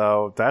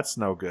 so that's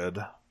no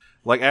good.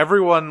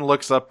 Everyone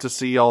looks up to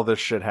see all this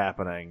shit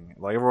happening.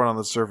 Everyone on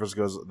the surface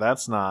goes,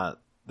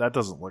 that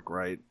doesn't look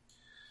right.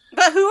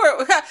 But who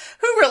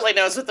really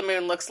knows what the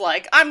moon looks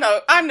like? I'm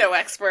no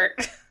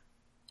expert.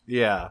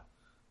 Yeah.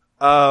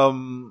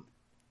 But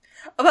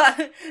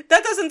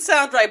that doesn't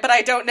sound right, but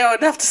I don't know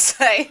enough to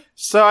say.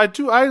 So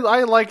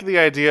I like the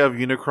idea of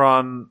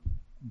Unicron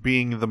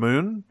being the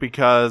moon,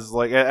 because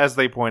as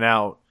they point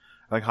out,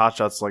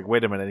 Hotshot's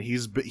wait a minute,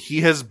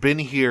 he has been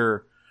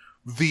here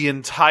the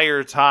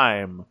entire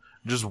time,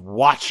 just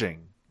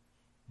watching,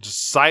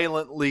 just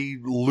silently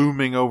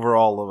looming over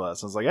all of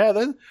us. And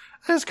it's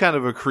that's kind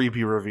of a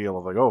creepy reveal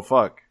of oh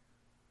fuck,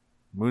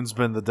 Moon's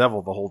been the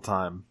devil the whole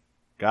time.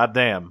 God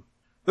damn.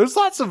 There's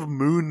lots of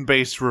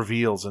moon-based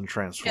reveals in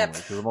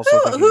Transformers. Yep.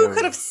 Who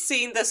could have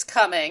seen this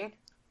coming?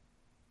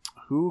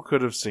 Who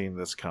could have seen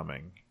this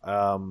coming?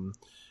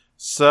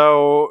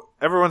 So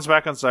everyone's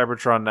back on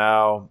Cybertron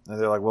now, and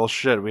they're like, well,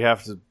 shit, we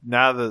have to,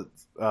 now that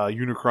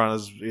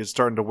Unicron is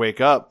starting to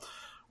wake up,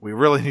 we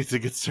really need to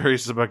get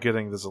serious about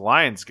getting this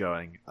alliance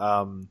going.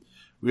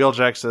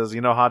 Wheeljack says,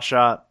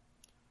 Hotshot,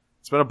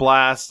 it's been a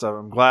blast.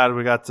 I'm glad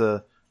we got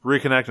to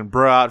reconnect and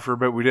bro out for a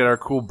bit. We did our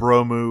cool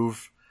bro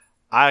move.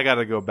 I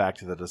gotta go back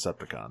to the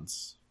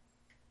Decepticons.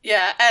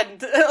 Yeah,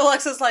 and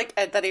Alexa's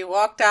and then he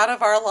walked out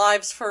of our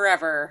lives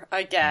forever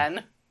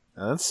again.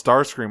 And then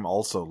Starscream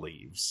also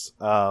leaves.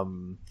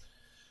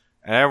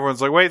 And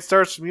everyone's like, wait,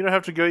 Starscream, you don't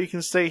have to go. You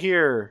can stay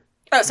here.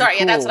 Oh, sorry.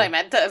 Cool. Yeah, that's what I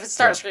meant. If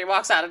Starscream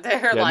walks out of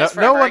their Yeah, lives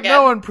forever again.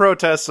 no one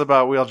protests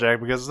about Wheeljack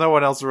because no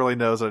one else really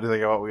knows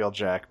anything about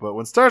Wheeljack. But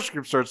when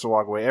Starscream starts to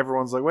walk away,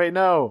 everyone's like, wait,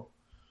 no.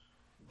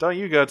 Don't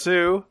you go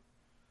too.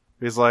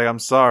 He's like, I'm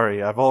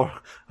sorry. I've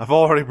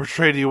already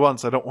betrayed you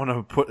once. I don't want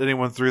to put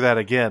anyone through that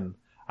again.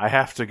 I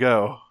have to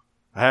go.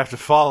 I have to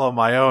follow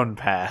my own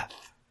path.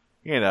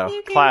 You know,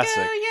 you classic.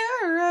 Can go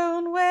your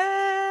own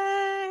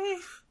way.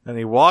 And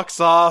he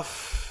walks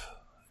off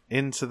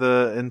into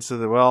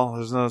the well,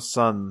 there's no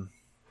sun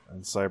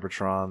in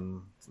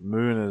Cybertron.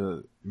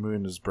 The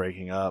moon is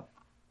breaking up.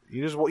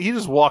 He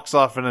just walks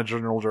off in a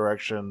general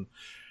direction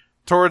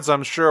towards,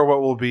 I'm sure,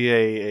 what will be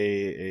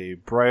a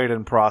bright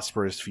and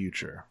prosperous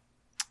future.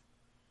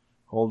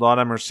 Hold on,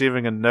 I'm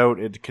receiving a note.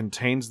 It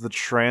contains the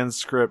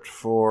transcript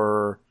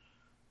for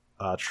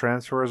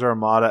Transformers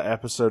Armada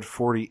episode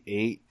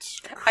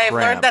 48. I have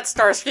learned that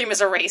Starscream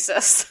is a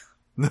racist.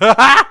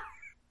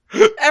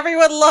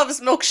 Everyone loves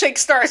Milkshake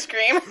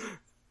Starscream.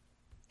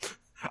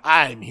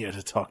 I'm here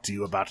to talk to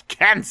you about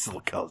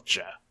cancel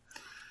culture.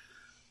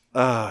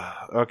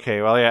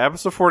 Okay, well, yeah,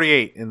 episode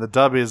 48, and the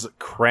dub is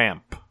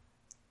Cramp.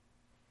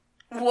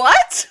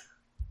 What?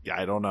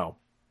 Yeah, I don't know.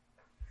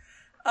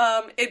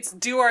 It's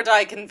Do or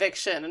Die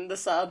Conviction in the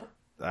sub.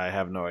 I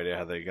have no idea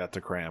how they got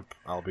to Cramp,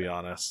 I'll be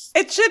honest.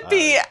 It should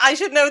be, I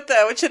should note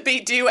though, it should be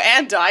Do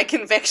and Die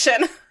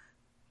Conviction.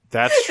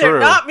 That's true. They're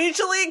not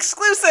mutually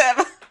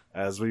exclusive.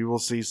 As we will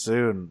see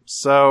soon.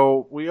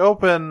 So, we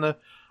open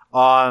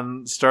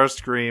on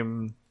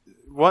Starscream.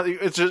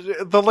 It's just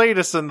the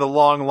latest in the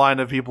long line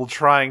of people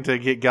trying to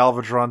get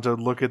Galvatron to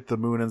look at the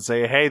moon and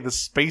say, hey, the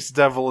Space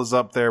Devil is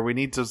up there. We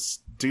need to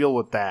deal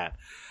with that.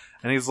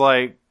 And he's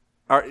like,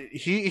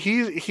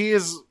 he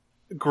is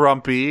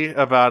grumpy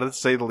about it, to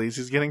say the least.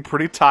 He's getting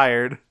pretty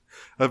tired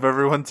of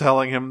everyone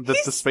telling him that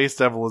the Space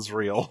Devil is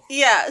real.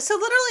 Yeah, so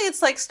literally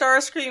it's like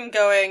Starscream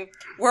going,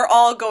 we're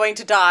all going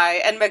to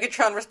die, and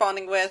Megatron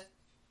responding with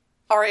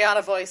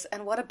Ariana voice,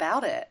 and what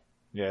about it?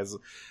 Yeah,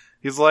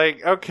 he's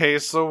like, okay,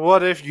 so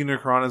what if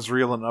Unicron is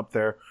real and up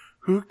there?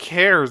 Who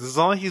cares? It's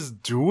not like he's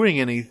doing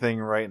anything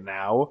right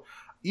now.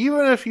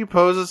 Even if he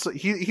poses,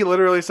 he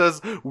literally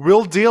says,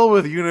 we'll deal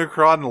with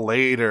Unicron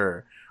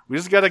later. We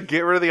just gotta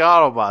get rid of the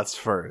Autobots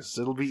first.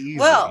 It'll be easy.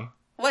 Well,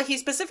 what he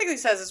specifically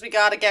says is we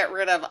gotta get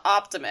rid of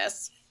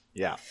Optimus.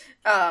 Yeah.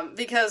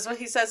 Because what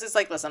he says is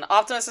like, listen,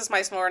 Optimus is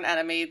my sworn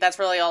enemy. That's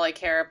really all I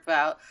care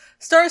about.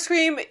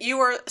 Starscream, you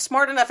were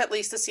smart enough at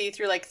least to see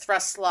through, like,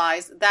 Thrust's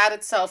lies. That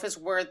itself is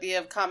worthy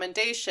of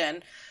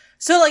commendation.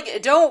 So,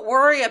 like, don't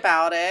worry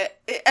about it.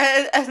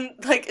 And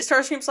like,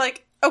 Starscream's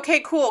like,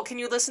 okay, cool. Can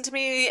you listen to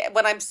me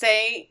when I'm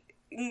saying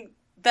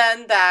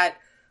then that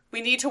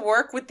we need to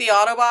work with the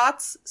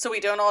Autobots so we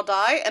don't all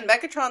die? And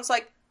Megatron's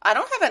like, I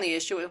don't have any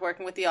issue with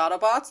working with the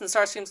Autobots. And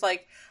Starscream's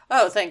like,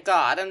 oh, thank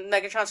God. And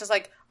Megatron's just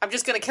like, I'm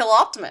just gonna kill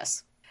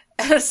Optimus.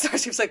 And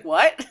Starscream's like,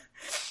 what?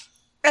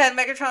 And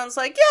Megatron's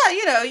like, yeah,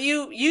 you know,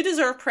 you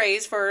deserve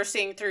praise for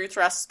seeing through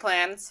Thrust's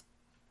plans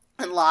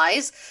and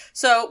lies.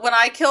 So when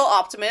I kill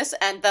Optimus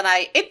and then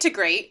I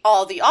integrate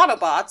all the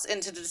Autobots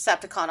into the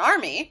Decepticon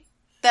army,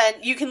 then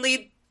you can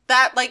lead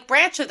that, like,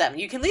 branch of them.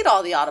 You can lead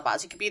all the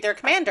Autobots. You can be their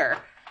commander.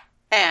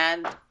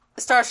 And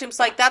Starscream's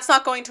like, that's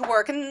not going to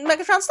work. And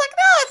Megatron's like,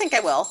 no, I think I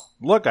will.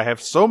 Look, I have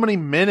so many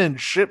men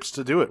and ships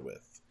to do it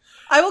with.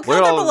 I will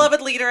kill their beloved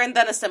leader and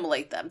then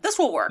assimilate them. This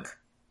will work.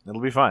 It'll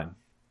be fine.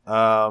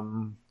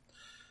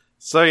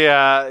 So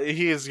yeah,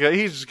 he's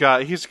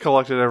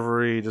collected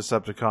every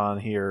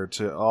Decepticon here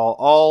to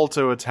all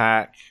to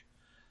attack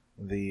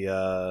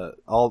the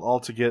all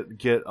to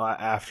get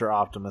after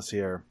Optimus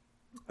here.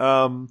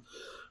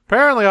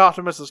 Apparently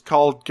Optimus has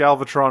called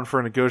Galvatron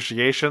for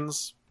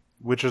negotiations,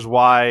 which is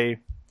why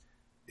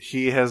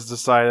he has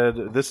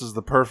decided this is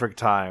the perfect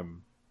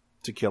time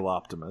to kill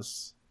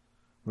Optimus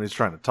when he's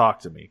trying to talk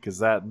to me, because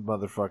that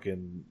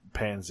motherfucking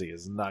pansy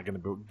is not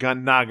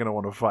gonna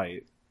want to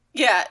fight.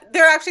 Yeah,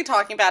 they're actually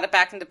talking about it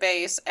back into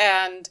base,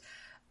 and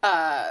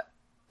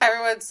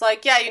everyone's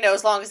like, yeah, you know,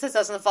 as long as this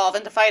doesn't evolve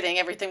into fighting,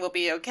 everything will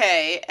be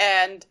okay.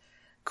 And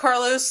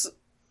Carlos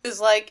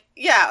is like,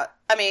 yeah,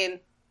 I mean,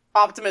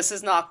 Optimus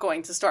is not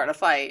going to start a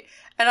fight.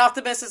 And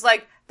Optimus is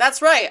like,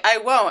 that's right, I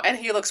won't. And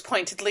he looks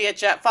pointedly at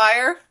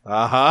Jetfire.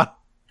 Uh-huh.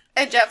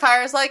 And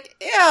Jetfire's like,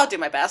 yeah, I'll do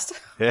my best.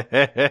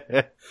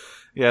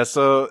 Yeah,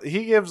 so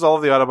he gives all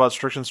the Autobots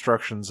strict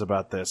instructions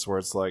about this, where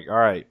it's like,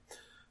 alright,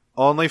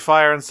 only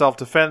fire in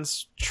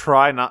self-defense,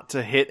 try not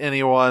to hit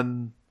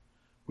anyone,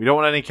 we don't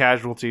want any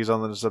casualties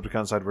on the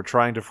Decepticon side, we're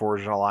trying to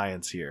forge an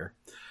alliance here.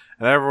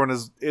 And everyone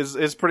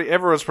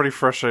everyone's pretty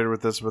frustrated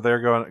with this, but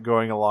they're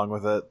going along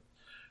with it.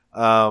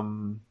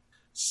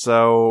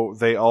 So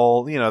they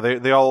all, you know,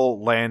 they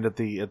all land at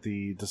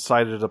the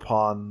decided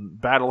upon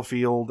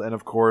battlefield, and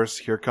of course,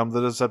 here come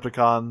the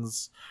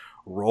Decepticons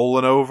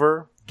rolling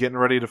over, getting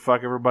ready to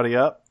fuck everybody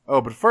up. Oh,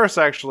 but first,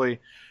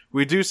 actually,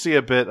 we do see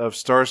a bit of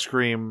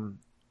Starscream,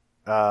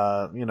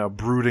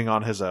 brooding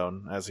on his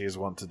own, as he is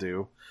wont to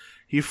do.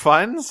 He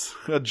finds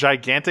a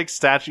gigantic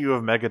statue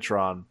of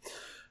Megatron,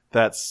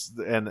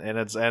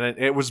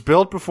 It was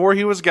built before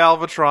he was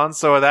Galvatron,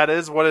 so that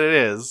is what it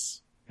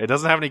is. It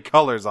doesn't have any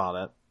colors on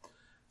it.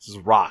 This is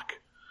rock.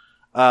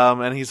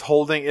 And he's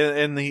holding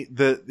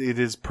it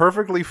is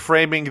perfectly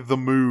framing the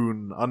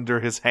moon under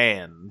his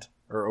hand,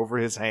 or over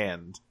his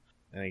hand.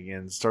 And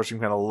again, Starscream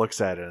kind of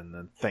looks at it and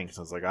then thinks,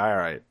 and it's like, all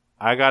right,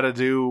 I gotta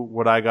do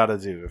what I gotta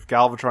do. If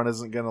Galvatron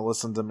isn't gonna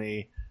listen to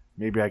me,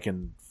 maybe I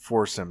can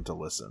force him to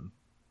listen.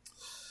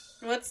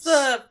 What's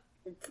the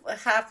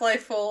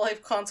Half-Life,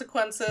 Full-Life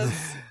consequences?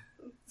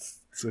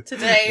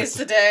 Today is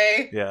the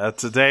day. Yeah,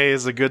 today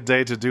is a good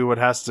day to do what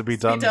has to be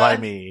done by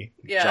me,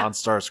 John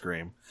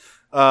Starscream.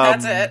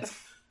 That's it.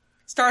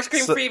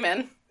 Starscream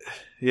Freeman.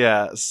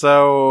 Yeah,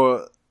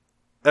 so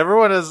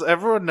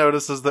everyone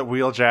notices that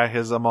Wheeljack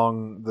is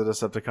among the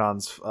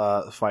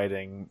Decepticons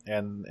fighting,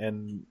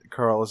 and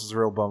Carlos is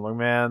real bummed. Like,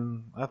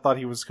 man, I thought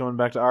he was coming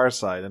back to our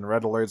side. And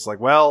Red Alert's like,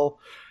 well,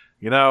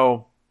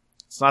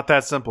 it's not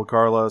that simple,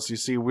 Carlos. You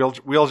see,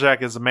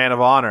 Wheeljack is a man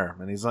of honor,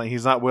 and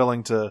he's not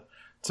willing to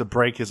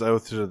break his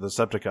oath to the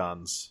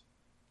Decepticons.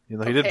 He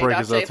did break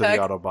his oath to the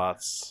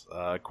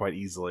Autobots quite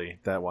easily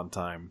that one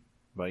time.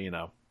 But,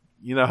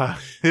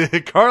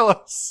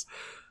 Carlos,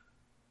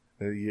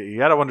 you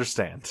gotta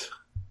understand.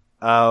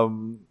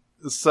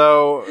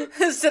 So...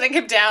 Sitting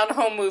him down,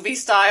 home movie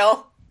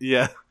style.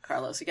 Yeah.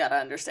 Carlos, you gotta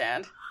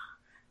understand.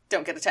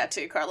 Don't get a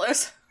tattoo,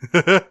 Carlos.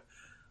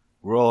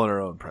 We're all in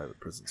our own private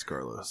prisons,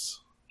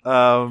 Carlos.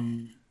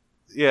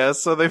 Yeah,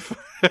 so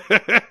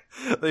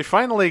we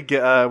finally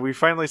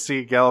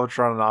see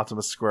Galvatron and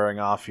Optimus squaring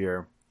off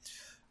here.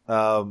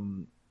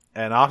 And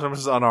Optimus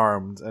is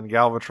unarmed, and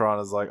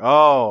Galvatron is like,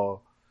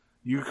 oh,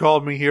 you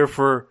called me here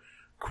for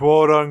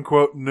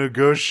quote-unquote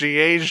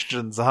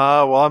negotiations,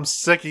 huh? Well, I'm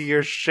sick of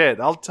your shit.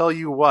 I'll tell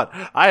you what,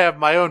 I have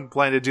my own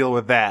plan to deal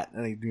with that.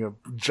 And he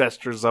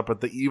gestures up at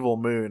the evil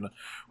moon,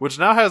 which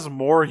now has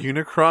more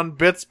Unicron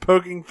bits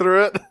poking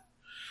through it.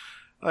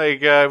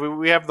 Like,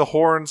 we have the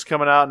horns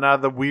coming out, now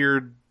the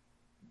weird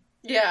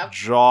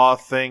jaw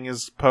thing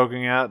is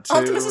poking out, too.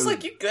 Optimus is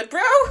like, you good,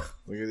 bro?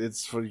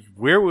 It's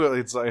weird.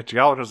 It's like,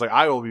 Galvatron's like,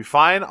 I will be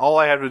fine. All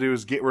I have to do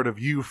is get rid of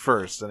you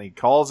first. And he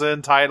calls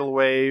in Tidal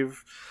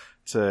Wave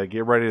to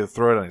get ready to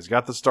throw it on. He's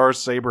got the Star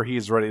Saber.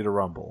 He's ready to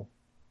rumble.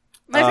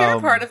 My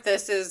favorite part of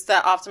this is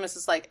that Optimus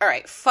is like, all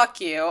right,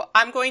 fuck you.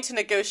 I'm going to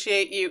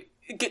negotiate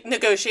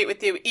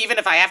with you, even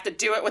if I have to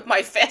do it with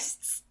my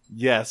fists.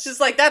 Yes. Just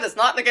like, that is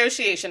not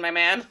negotiation, my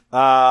man.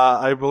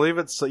 I believe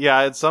it's,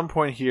 at some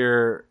point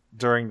here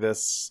during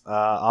this,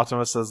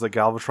 Optimus says that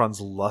Galvatron's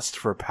lust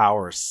for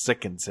power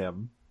sickens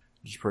him,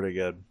 which is pretty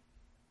good.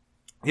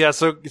 Yeah,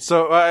 so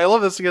I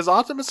love this because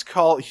Optimus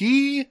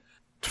he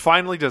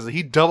finally does it.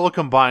 He double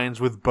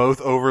combines with both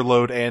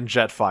Overload and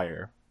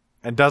Jetfire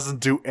and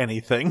doesn't do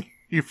anything.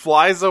 He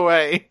flies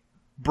away.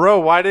 Bro,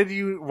 why did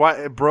you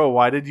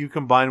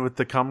combine with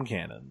the cum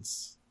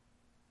cannons?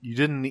 You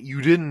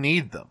didn't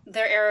need them.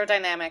 They're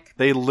aerodynamic.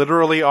 They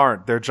literally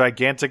aren't. They're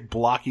gigantic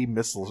blocky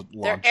missile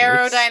launchers. They're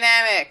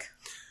aerodynamic.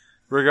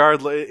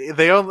 Regardless,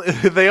 they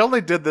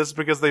only did this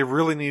because they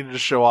really needed to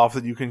show off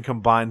that you can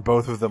combine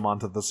both of them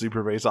onto the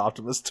Super Base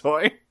Optimus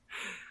toy.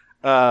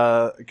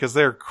 Because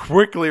they're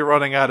quickly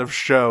running out of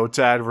show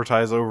to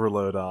advertise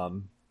Overload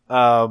on.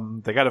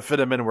 They gotta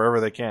fit him in wherever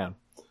they can.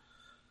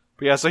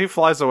 But yeah, so he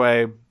flies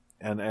away.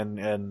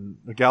 And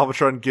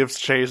Galvatron gives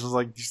chase and is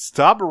like,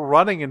 stop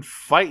running and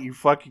fight, you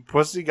fucking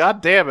pussy.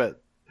 God damn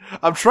it.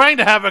 I'm trying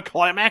to have a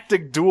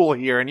climactic duel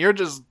here, and you're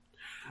just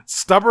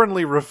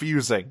stubbornly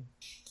refusing.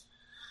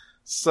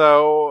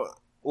 So,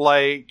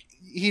 like,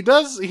 he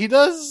does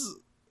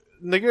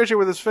negotiate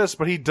with his fist,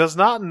 but he does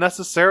not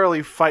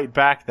necessarily fight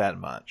back that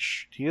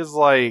much. He is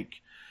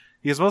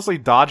mostly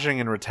dodging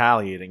and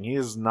retaliating. He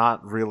is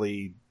not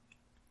really...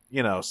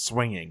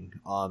 swinging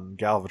on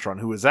Galvatron,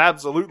 who is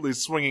absolutely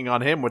swinging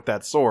on him with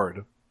that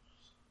sword.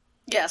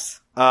 Yes.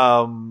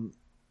 And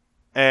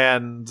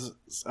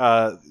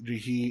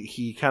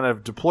he kind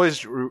of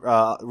deploys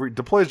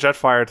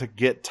Jetfire to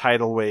get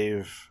Tidal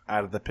Wave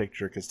out of the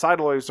picture, because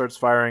Tidal Wave starts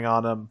firing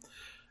on him,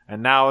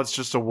 and now it's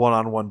just a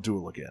one-on-one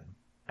duel again.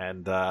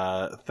 And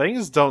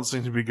things don't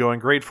seem to be going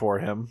great for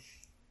him,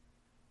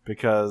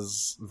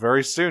 because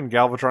very soon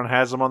Galvatron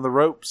has him on the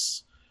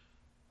ropes.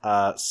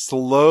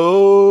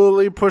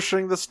 Slowly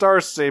pushing the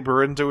Star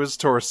Saber into his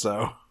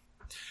torso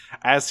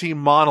as he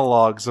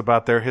monologues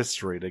about their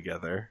history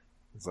together.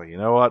 It's like, you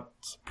know what,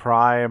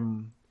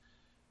 Prime,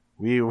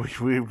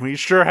 we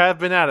sure have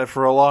been at it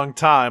for a long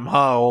time,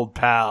 huh, old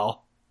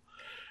pal?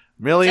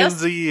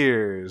 Millions of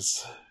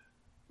years.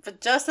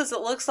 But just as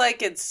it looks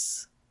like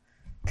it's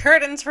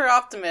curtains for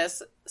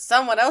Optimus,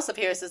 someone else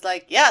appears as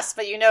like, yes,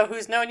 but you know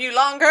who's known you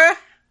longer?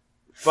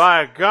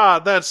 By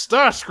God, that's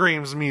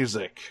Starscream's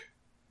music.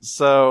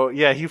 So,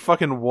 yeah, he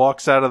fucking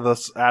walks out of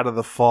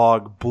the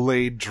fog,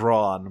 blade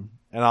drawn.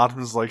 And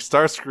Optimus is like,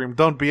 Starscream,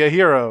 don't be a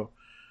hero.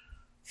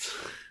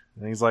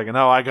 And he's like,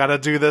 no, I gotta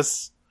do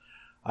this.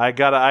 I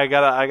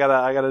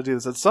gotta do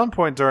this. At some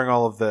point during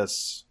all of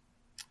this,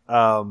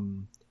 I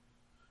don't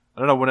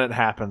know when it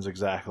happens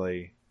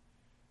exactly,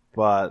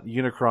 but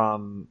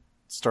Unicron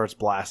starts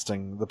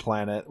blasting the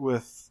planet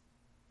with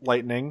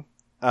lightning.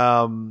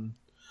 So,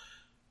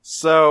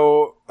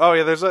 oh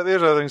yeah, there's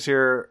other things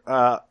here.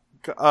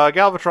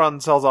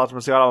 Galvatron tells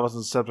Optimus the Autobots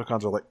and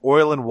Decepticons are like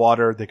oil and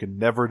water. They can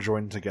never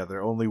join together.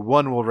 Only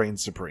one will reign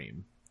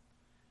supreme.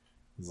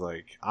 He's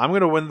like, I'm going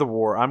to win the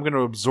war. I'm going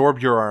to absorb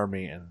your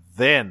army, and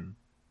then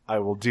I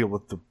will deal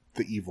with the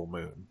evil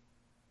moon.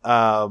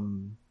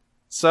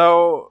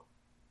 So,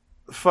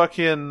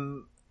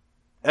 fucking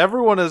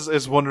everyone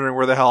is wondering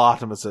where the hell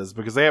Optimus is,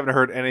 because they haven't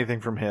heard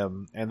anything from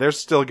him, and they're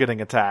still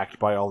getting attacked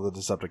by all the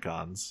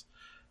Decepticons.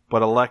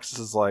 But Alexis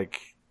is like,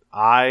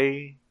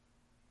 I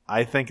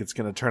think it's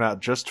going to turn out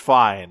just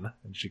fine.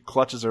 And she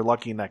clutches her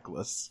lucky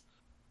necklace.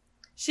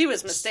 She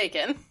was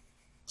mistaken.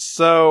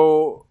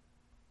 So,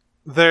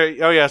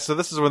 so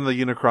this is when the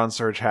Unicron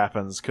Surge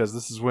happens, because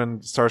this is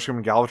when Starscream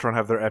and Galvatron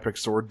have their epic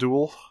sword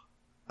duel.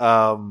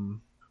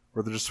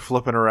 Where they're just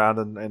flipping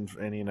around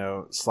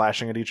and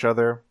slashing at each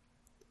other.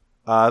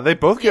 They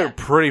both get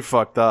pretty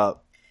fucked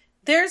up.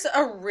 There's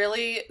a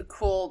really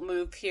cool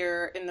move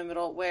here in the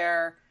middle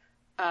where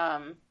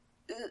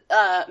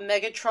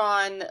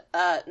Megatron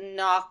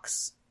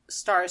knocks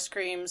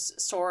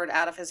Starscream's sword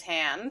out of his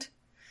hand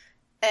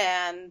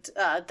and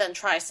then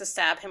tries to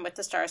stab him with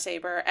the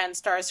Starsaber, and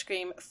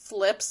Starscream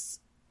flips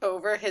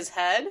over his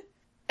head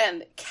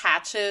and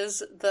catches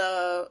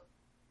the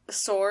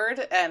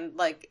sword and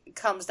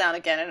comes down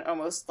again and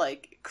almost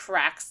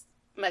cracks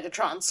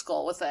Megatron's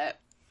skull with it.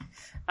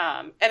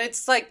 And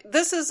it's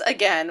this is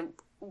again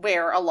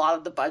where a lot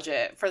of the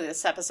budget for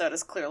this episode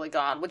is clearly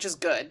gone, which is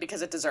good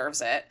because it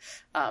deserves it.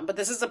 But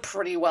this is a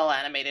pretty well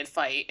animated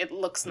fight. It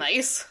looks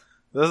nice.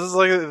 This is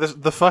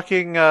the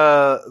fucking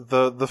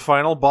the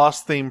final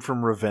boss theme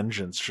from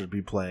Revengeance should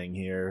be playing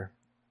here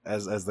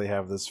as they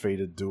have this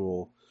fated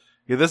duel.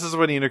 Yeah, this is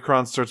when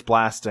Unicron starts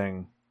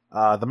blasting.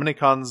 The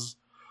Minicons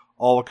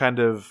all kind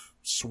of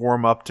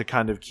swarm up to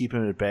kind of keep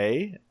him at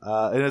bay.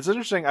 And it's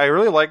interesting. I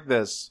really like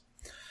this.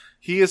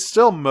 He is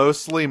still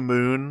mostly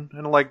moon,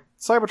 and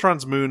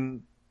Cybertron's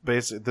moon,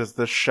 basically,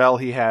 the shell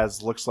he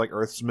has looks like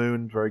Earth's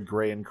moon, very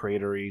gray and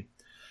cratery.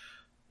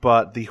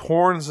 But the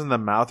horns in the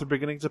mouth are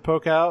beginning to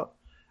poke out,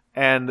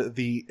 and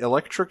the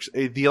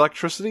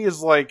electricity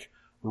is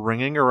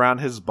ringing around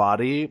his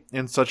body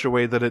in such a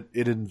way that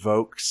it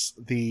invokes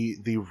the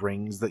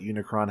rings that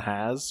Unicron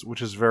has,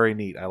 which is very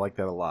neat. I like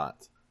that a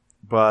lot.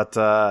 But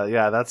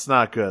that's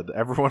not good.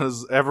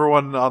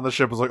 Everyone on the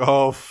ship is like,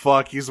 oh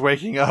fuck, he's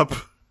waking up.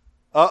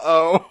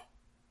 Uh-oh.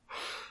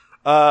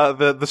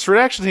 The straight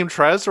action team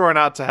tries to run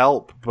out to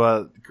help,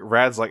 but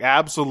Rad's like,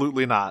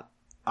 absolutely not.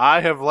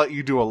 I have let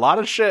you do a lot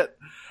of shit.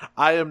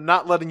 I am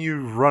not letting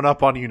you run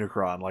up on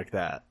Unicron like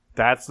that.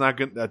 That's not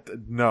good.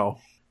 No.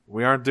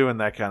 We aren't doing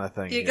that kind of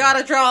thing. You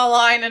gotta draw a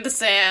line in the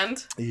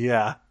sand.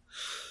 Yeah.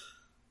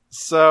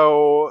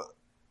 So,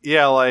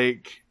 yeah, a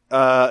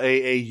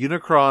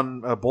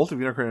Unicron, a bolt of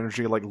Unicron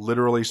energy,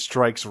 literally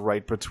strikes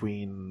right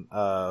between,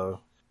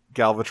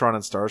 Galvatron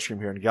and Starscream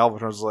here, and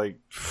Galvatron's like,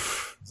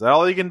 is that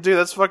all you can do?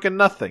 That's fucking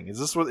nothing. Is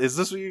this what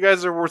you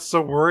guys are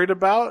so worried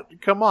about?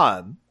 Come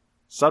on.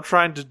 Stop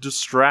trying to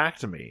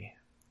distract me.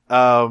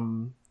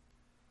 And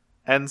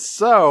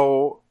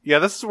so, yeah,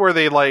 this is where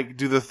they,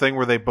 do the thing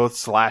where they both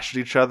slash at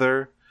each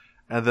other,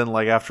 and then,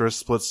 after a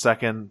split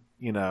second,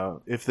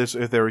 if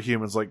they were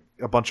humans,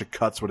 a bunch of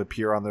cuts would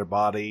appear on their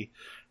body,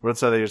 but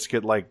instead they just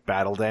get,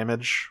 battle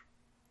damage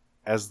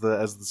as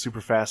the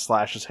super fast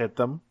slashes hit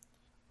them.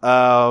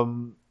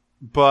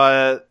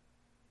 But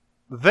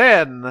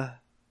then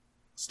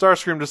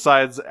Starscream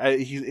decides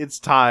it's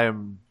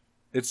time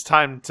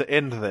to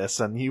end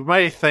this, and you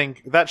might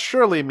think that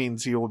surely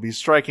means he will be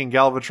striking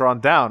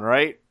Galvatron down,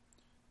 right?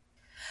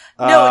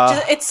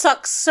 No, it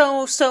sucks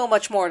so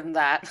much more than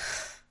that.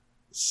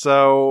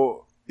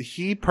 So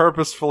he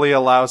purposefully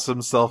allows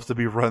himself to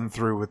be run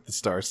through with the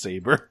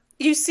Starsaber.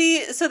 You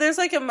see, so there's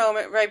a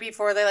moment right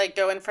before they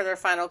go in for their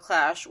final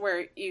clash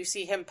where you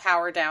see him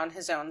power down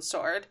his own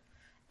sword.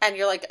 And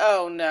you're like,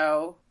 oh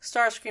no,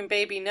 Starscream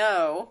baby,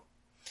 no.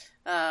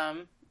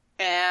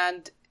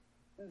 And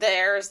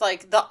there's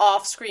the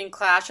off-screen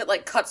clash.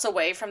 It cuts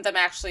away from them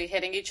actually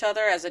hitting each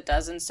other, as it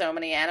does in so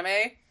many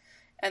anime.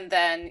 And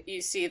then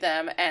you see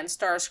them, and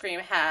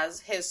Starscream has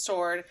his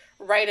sword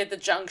right at the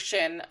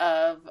junction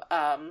of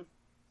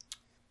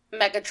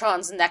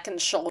Megatron's neck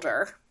and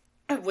shoulder,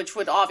 which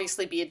would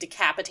obviously be a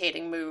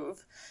decapitating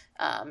move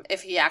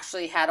if he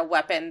actually had a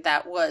weapon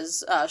that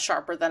was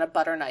sharper than a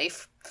butter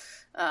knife.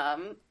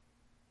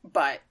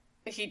 But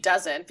he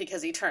doesn't,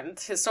 because he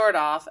turned his sword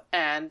off,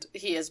 and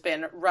he has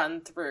been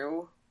run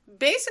through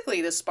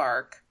basically the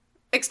spark.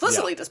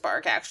 Explicitly the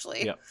spark,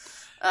 actually. Yeah.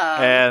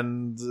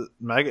 And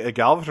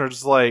Galvatron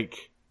just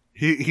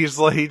he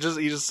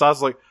just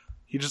stops,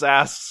 he just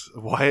asks,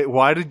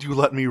 why did you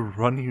let me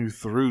run you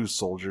through,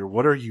 soldier?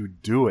 What are you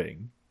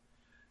doing?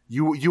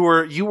 You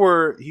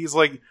were he's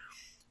like,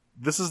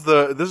 this is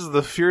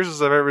the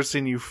fiercest I've ever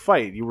seen you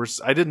fight.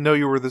 I didn't know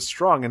you were this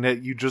strong, and yet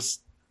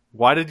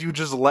why did you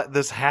just let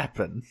this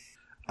happen?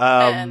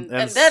 And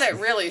then it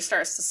really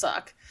starts to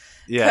suck.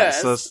 Yeah,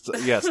 so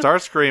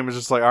Starscream is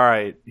just like, all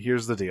right,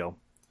 here's the deal.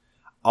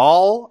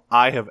 All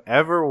I have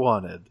ever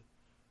wanted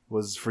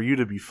was for you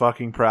to be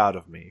fucking proud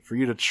of me, for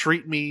you to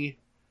treat me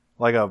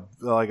like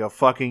a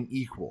fucking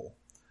equal.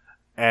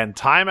 And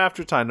time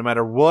after time, no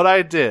matter what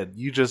I did,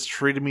 you just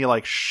treated me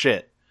like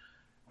shit.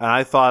 And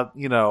I thought,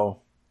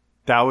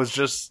 that was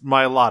just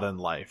my lot in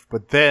life.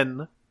 But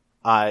then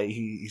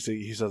he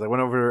says I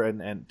went over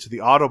and to the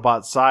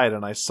Autobot side,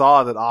 and I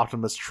saw that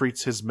Optimus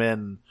treats his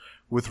men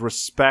with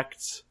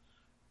respect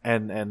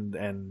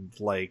and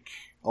like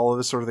all of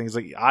this sort of things.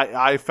 Like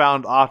I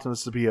found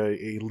Optimus to be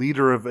a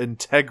leader of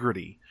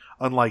integrity,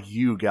 unlike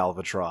you,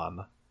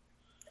 Galvatron.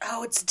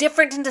 Oh, it's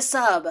different in the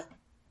sub.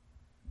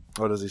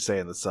 What does he say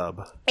in the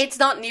sub? It's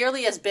not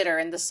nearly as bitter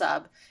in the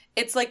sub.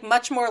 It's like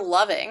much more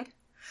loving.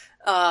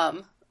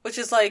 Which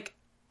is like,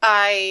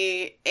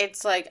 I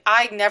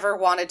never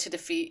wanted to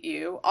defeat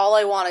you. All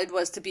I wanted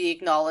was to be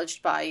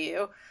acknowledged by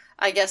you.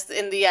 I guess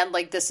in the end,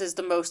 like, this is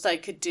the most I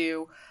could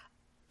do.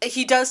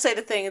 He does say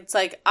the thing, it's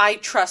like, I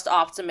trust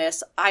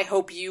Optimus. I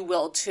hope you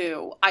will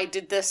too. I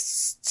did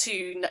this to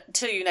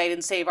unite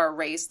and save our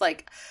race.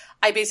 Like,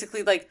 I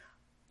basically, like,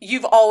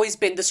 you've always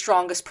been the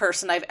strongest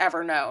person I've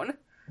ever known.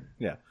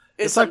 Yeah.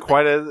 It's not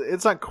quite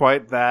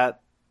that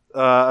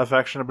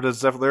affectionate, but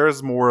it's definitely, there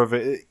is more of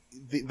it.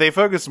 They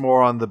focus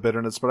more on the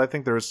bitterness, but I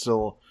think there is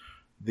still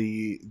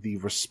the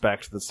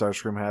respect that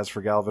Starscream has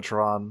for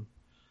Galvatron.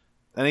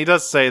 And he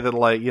does say that,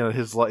 like,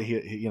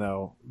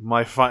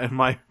 my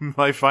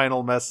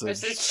final message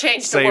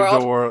saved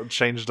the world,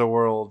 changed the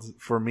world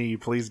for me,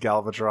 please,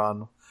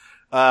 Galvatron.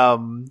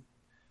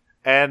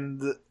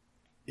 And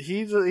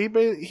he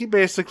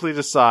basically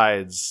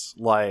decides,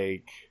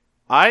 like,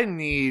 I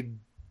need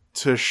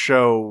to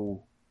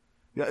show.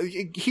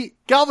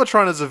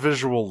 Galvatron is a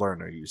visual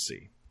learner, you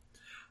see.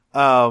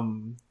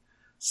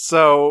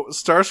 So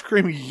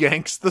Starscream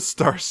yanks the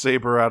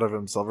Starsaber out of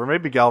himself, or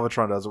maybe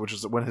Galvatron does it, which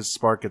is when his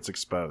spark gets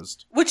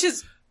exposed. Which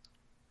is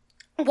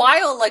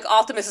while, like,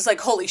 Optimus is like,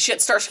 holy shit,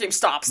 Starscream,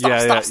 stop.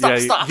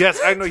 Yes,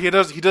 I know, he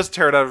does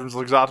tear it out of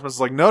himself. Optimus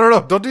is like,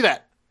 no, don't do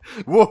that.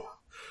 Whoa.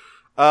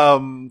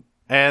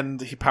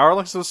 And he power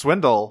links to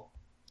Swindle,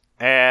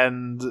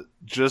 and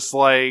just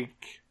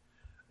like,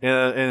 in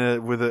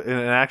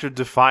an act of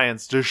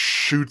defiance, just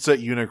shoots at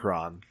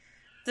Unicron.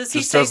 Does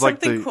he say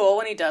something cool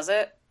when he does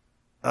it?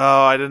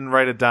 Oh, I didn't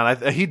write it down. I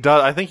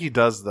think he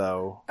does,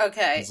 though.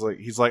 Okay.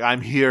 He's like,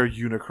 I'm here,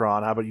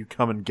 Unicron. How about you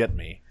come and get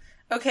me?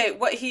 Okay,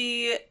 what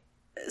he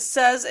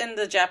says in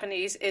the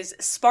Japanese is,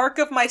 spark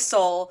of my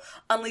soul,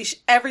 unleash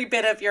every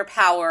bit of your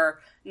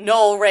power,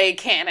 null ray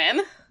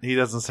cannon. He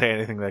doesn't say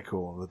anything that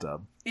cool in the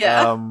dub.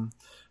 Yeah.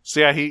 So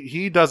yeah,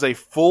 he does a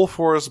full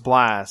force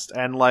blast,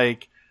 and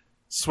like,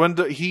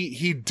 Swindle,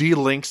 he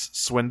delinks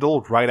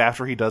Swindle right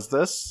after he does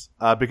this,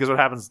 because what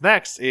happens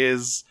next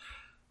is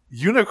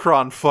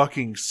Unicron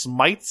fucking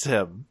smites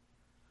him.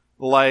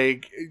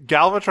 Like,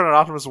 Galvatron and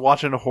Optimus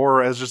watch in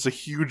horror as just a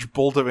huge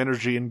bolt of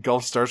energy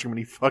engulfs Starscream and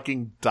he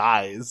fucking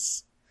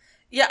dies.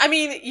 Yeah, I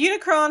mean,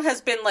 Unicron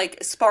has been,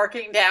 like,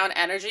 sparking down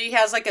energy. He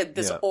has, like,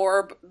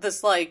 orb,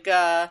 this, like,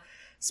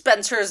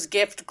 Spencer's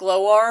gift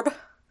glow orb.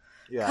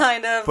 Yeah.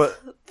 Kind of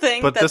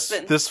thing. But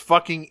this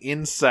fucking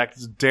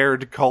insect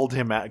dared call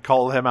him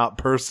out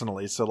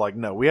personally. So like,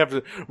 no, we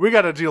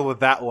got to deal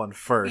with that one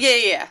first.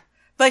 Yeah.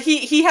 But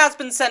he has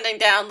been sending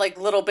down like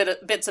little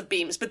bits of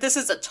beams, but this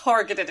is a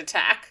targeted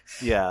attack.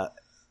 Yeah,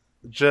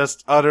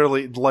 just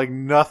utterly like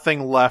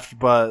nothing left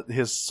but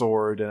his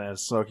sword and a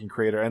smoking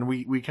crater, and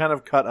we kind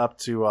of cut up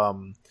to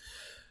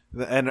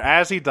and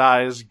as he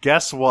dies,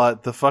 guess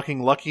what? The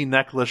fucking lucky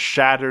necklace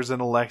shatters in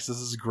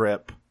Alexis's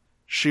grip.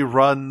 She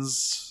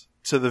runs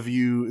to the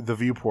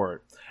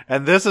viewport,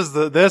 and this is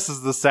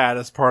the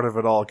saddest part of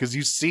it all, because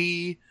you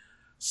see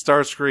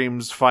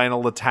Starscream's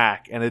final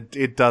attack, and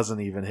it doesn't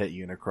even hit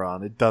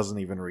Unicron. It doesn't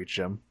even reach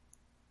him.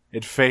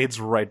 It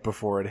fades right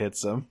before it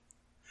hits him.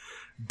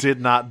 Did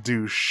not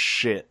do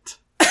shit.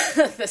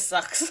 This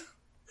sucks.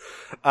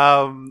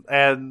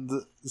 And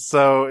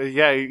so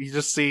yeah, you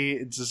just see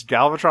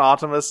Galvatron,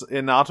 Optimus,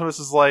 and Optimus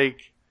is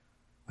like,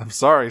 "I'm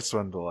sorry,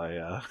 Swindle.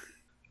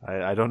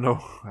 I don't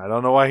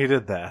know why he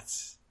did that."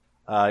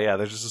 Yeah,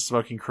 there's just a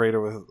smoking crater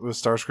with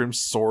Starscream's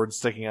sword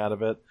sticking out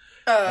of it,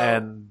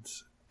 and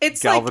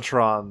it's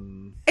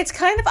Galvatron. Like, it's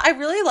kind of, I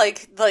really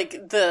like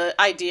the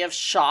idea of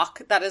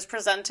shock that is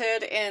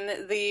presented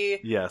in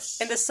the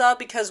sub,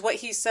 because what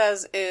he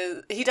says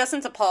is, he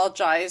doesn't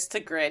apologize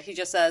to Grid. He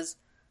just says,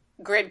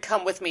 "Grid,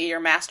 come with me. Your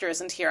master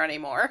isn't here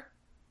anymore."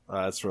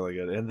 That's really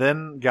good. And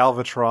then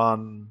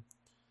Galvatron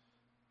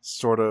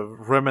sort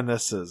of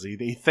reminisces.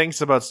 He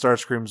thinks about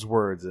Starscream's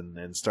words and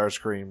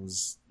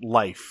Starscream's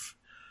life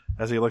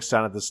as he looks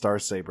down at the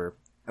Starsaber.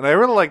 And I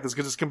really like this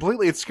because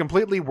it's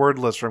completely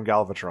wordless from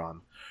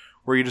Galvatron,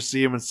 where you just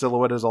see him in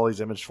silhouette as all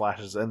these image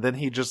flashes, and then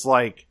he just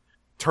like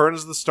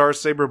turns the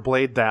Starsaber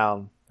blade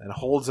down and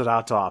holds it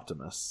out to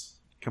Optimus,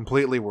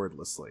 completely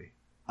wordlessly.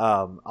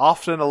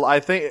 Often,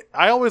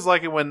 I always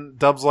like it when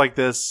dubs like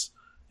this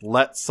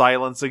let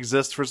silence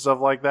exist for stuff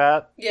like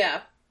that.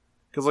 Yeah.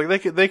 Because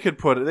like they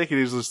could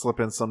easily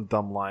slip in some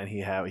dumb line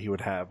he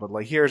would have, but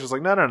like here it's just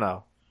like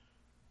no.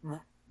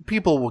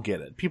 People will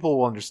get it. People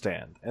will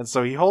understand. And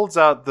so he holds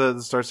out the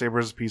Star Saber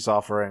as a peace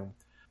offering,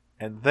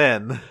 and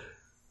then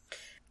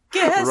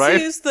guess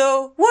right? who's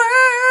the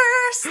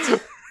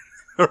worst?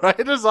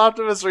 Right as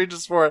Optimus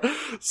reaches for it,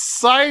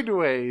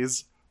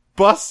 sideways,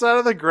 busts out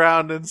of the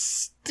ground and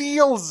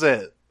steals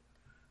it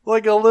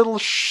like a little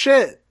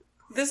shit.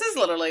 This is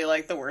literally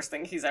like the worst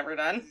thing he's ever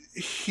done.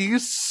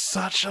 He's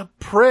such a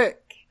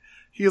prick.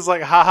 He's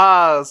like,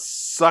 haha,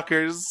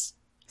 suckers.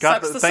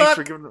 Thanks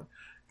for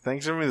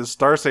giving me the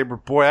Star Saber.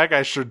 Boy, that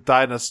guy should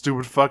died in a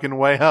stupid fucking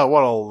way. Huh?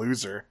 What a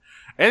loser.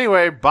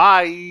 Anyway,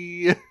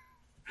 bye.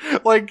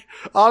 Like,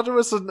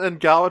 Optimus and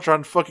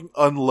Galvatron fucking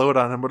unload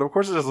on him, but of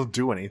course it doesn't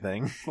do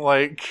anything.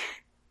 Like,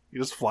 he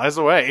just flies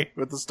away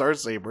with the Star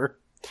Saber.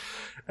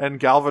 And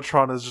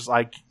Galvatron is just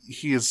like,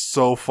 he is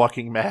so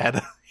fucking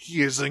mad.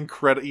 He is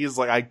incredible. He is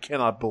like, I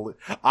cannot believe,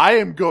 I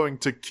am going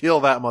to kill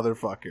that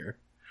motherfucker.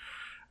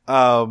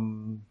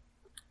 And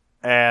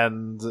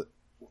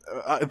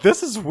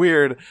this is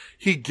weird.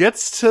 He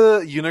gets to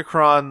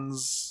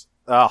Unicron's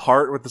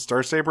heart with the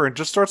Star Saber and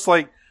just starts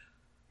like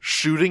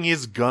shooting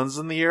his guns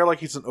in the air like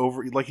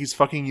he's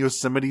fucking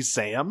Yosemite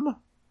Sam.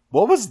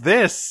 What was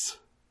this?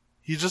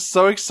 He's just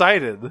so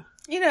excited.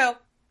 You know,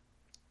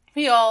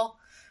 we all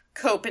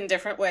cope in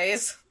different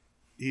ways.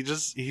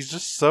 He's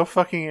just so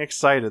fucking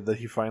excited that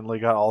he finally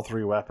got all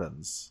 3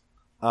 weapons.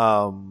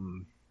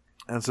 And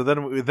so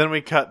then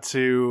we cut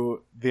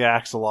to the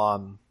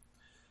Axelon.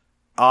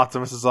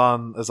 Optimus is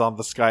on the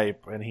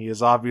Skype, and he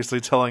is obviously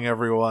telling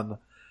everyone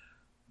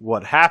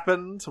what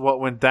happened, what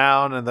went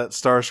down, and that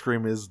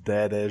Starscream is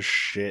dead as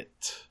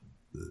shit.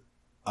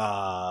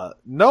 No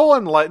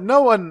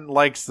one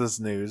likes this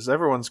news.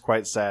 Everyone's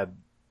quite sad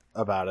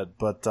about it,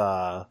 but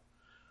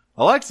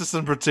Alexis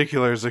in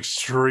particular is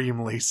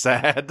extremely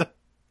sad.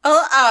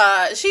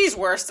 She's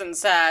worse than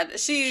sad.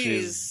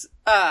 She's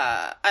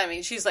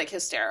like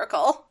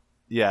hysterical.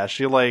 Yeah,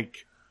 she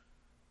like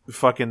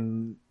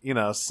fucking,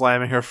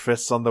 slamming her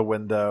fists on the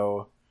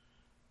window,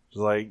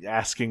 like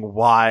asking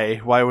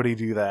why would he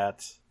do that?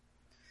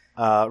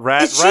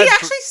 Is she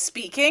actually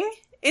speaking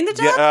in the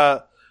dub? Yeah,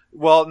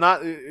 well,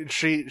 not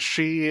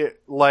she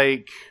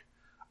like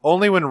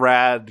only when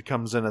Rad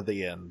comes in at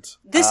the end.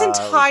 This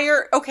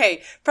entire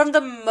from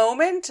the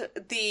moment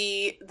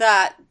the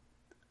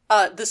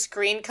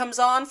screen comes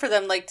on for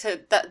them like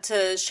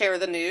to share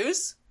the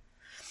news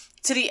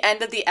to the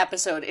end of the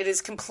episode, it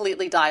is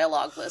completely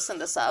dialogueless in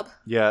the sub.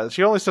 Yeah,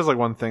 she only says like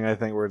one thing, I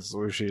think, where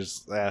she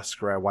just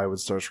asks Rad why would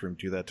Starscream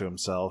do that to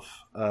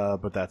himself.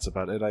 But that's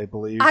about it, I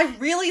believe. I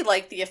really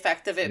like the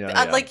effect of it,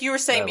 like you were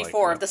saying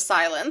before, of the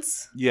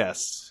silence.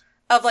 Yes.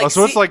 Of like,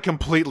 so it's like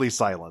completely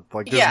silent.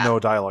 Like there's no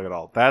dialogue at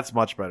all. That's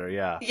much better.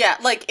 Yeah. Yeah,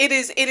 like it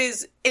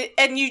is,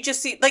 and you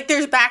just see like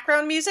there's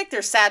background music,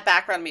 there's sad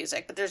background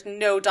music, but there's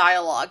no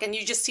dialogue, and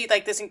you just see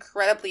like this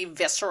incredibly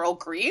visceral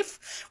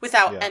grief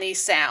without any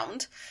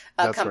sound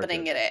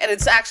accompanying it, and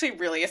it's actually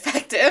really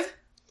effective.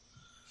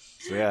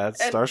 So yeah,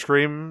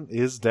 Starscream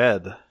is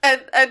dead,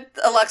 and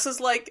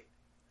Alexa's like,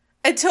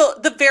 until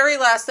the very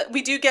last,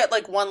 we do get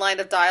like one line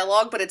of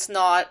dialogue, but it's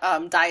not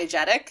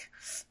diegetic.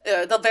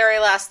 The very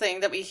last thing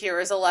that we hear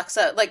is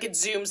Alexa, like, it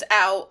zooms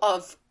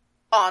out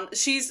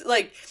she's,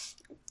 like,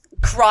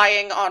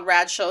 crying on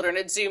Rad's shoulder, and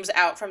it zooms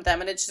out from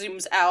them, and it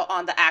zooms out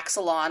on the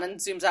Axelon,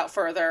 and zooms out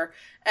further,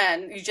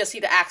 and you just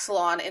see the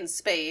Axelon in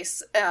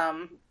space,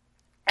 and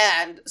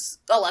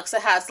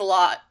Alexa has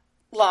the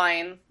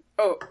line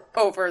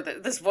over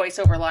this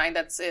voiceover line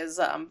that says,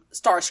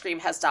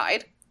 Starscream has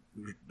died.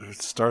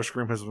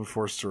 Starscream has been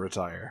forced to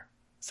retire.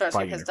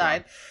 Starscream has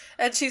died.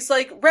 And she's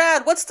like,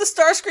 Rad, what's the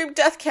Starscream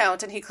death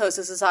count? And he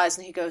closes his eyes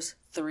and he goes,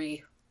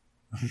 3.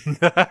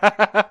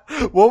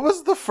 What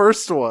was the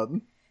first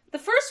one? The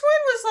first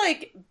one was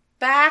like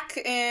back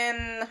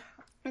in...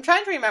 I'm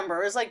trying to remember.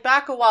 It was like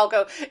back a while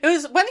ago. It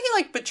was when he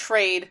like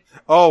betrayed...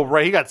 Oh,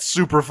 right. He got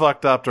super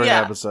fucked up during the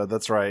episode.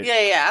 That's right.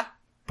 Yeah.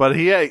 But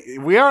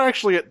we are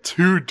actually at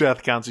 2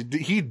 death counts.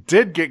 He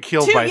did get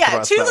killed by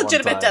thrust. 2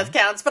 legitimate death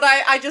counts, but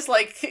I just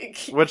like...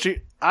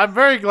 I'm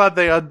very glad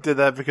they undid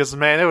that because,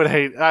 man,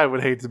 I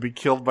would hate to be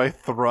killed by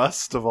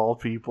thrust of all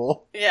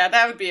people. Yeah,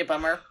 that would be a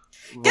bummer.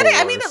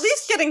 At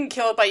least getting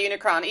killed by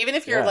Unicron, even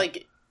if you're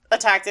like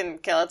attacked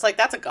and killed, it's like,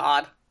 that's a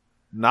god.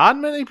 Not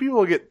many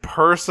people get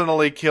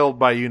personally killed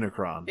by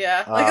Unicron.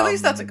 Yeah, like at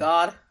least that's a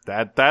god.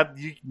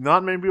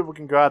 Not many people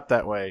can go out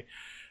that way.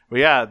 But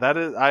yeah, that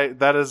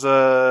is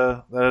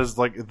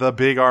like the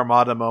big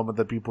Armada moment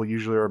that people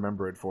usually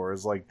remember it for,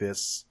 is like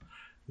this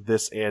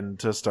end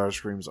to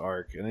Starscream's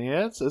arc. And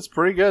yeah, it's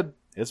pretty good.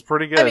 It's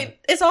pretty good. I mean,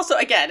 it's also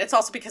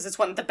because it's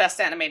one of the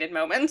best animated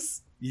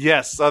moments.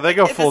 Yes, they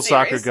go full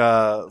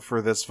Sakuga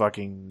for this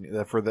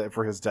fucking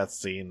for his death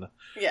scene.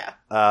 Yeah.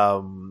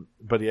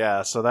 But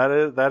yeah, so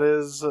that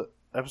is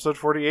episode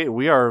 48.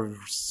 We are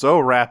so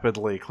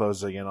rapidly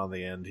closing in on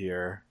the end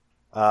here.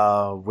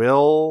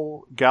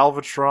 Will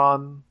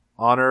Galvatron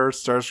honor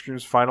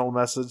Starscream's final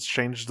message,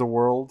 change the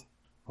world?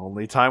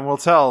 Only time will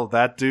tell.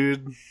 That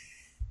dude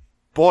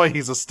Boy,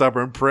 he's a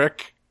stubborn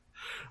prick.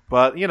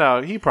 But, you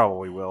know, he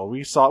probably will.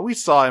 We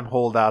saw him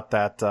hold out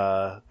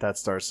that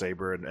Star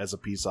Saber as a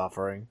peace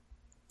offering.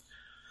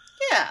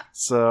 Yeah.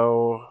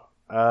 So,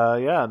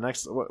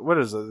 next, what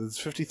is it? It's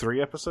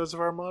 53 episodes of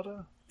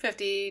Armada?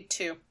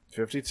 52.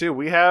 52.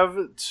 We have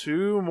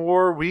 2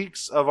 more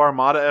weeks of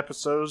Armada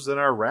episodes than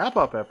our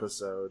wrap-up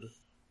episode.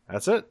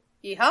 That's it.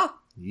 Yeehaw.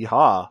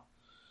 Yeehaw.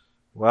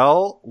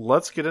 Well,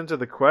 let's get into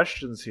the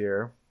questions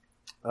here.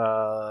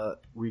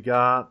 We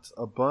got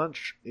a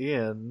bunch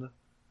in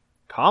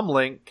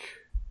Comlink.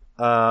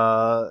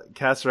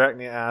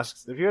 Casarachnia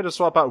asks, if you had to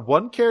swap out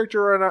one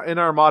character in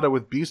Armada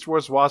with Beast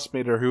Wars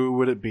Waspinator, who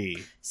would it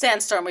be?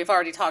 Sandstorm, we've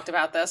already talked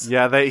about this.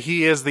 Yeah,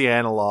 he is the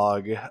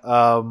analog.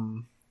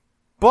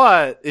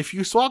 But if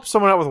you swap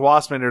someone out with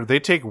Waspinator, they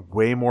take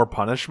way more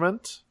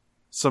punishment.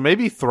 So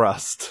maybe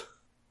Thrust.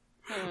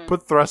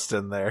 Put Thrust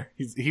in there.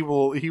 He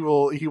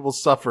will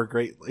suffer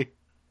greatly.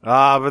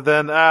 But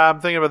then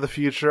I'm thinking about the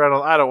future.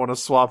 I don't want to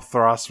swap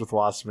Thrust with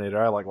Waspinator.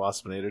 I like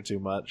Waspinator too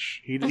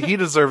much. He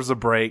deserves a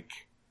break.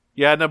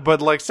 Yeah, no,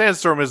 but like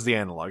Sandstorm is the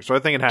analog, so I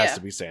think it has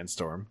to be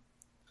Sandstorm.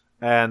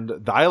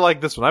 And I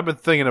like this one. I've been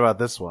thinking about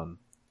this one.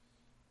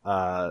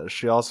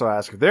 She also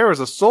asked, if there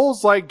was a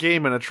Souls-like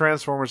game in a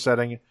Transformer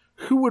setting,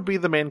 who would be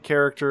the main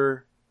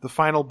character, the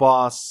final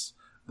boss,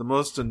 the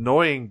most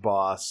annoying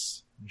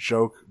boss,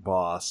 joke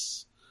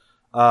boss?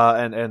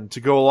 And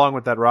to go along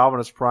with that,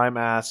 Ravenous Prime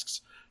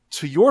asks,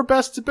 to your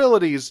best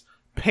abilities,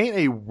 paint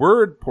a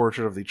word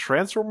portrait of the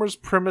Transformers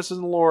premise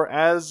and lore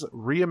as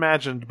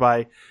reimagined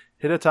by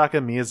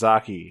Hidetaka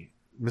Miyazaki,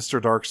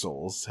 Mr. Dark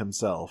Souls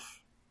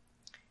himself.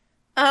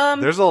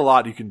 There's a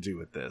lot you can do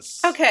with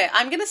this. Okay,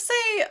 I'm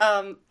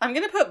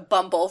gonna put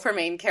Bumble for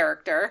main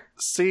character.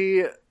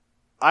 See,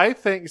 I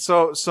think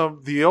so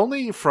the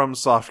only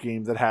FromSoft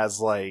game that has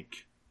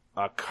like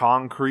a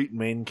concrete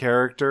main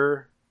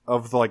character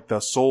of like the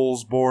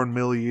Soulsborne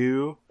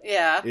milieu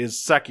is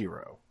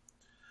Sekiro.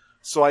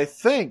 So I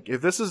think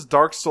if this is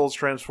Dark Souls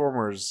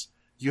Transformers,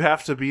 you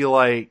have to be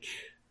like,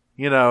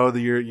 you know,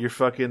 you're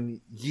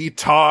fucking ye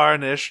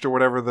tarnished or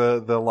whatever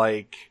the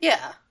like.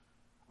 Yeah.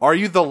 Are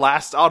you the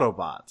last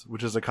Autobot,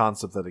 which is a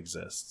concept that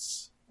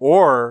exists,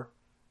 or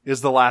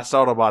is the last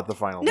Autobot the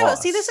final boss? No,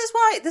 see, this is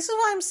why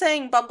I'm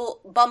saying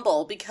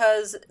Bumble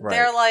because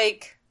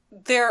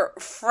they're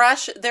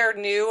fresh, they're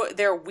new,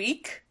 they're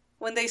weak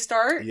when they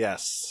start.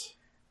 Yes.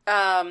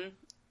 And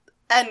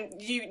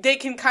they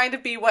can kind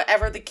of be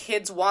whatever the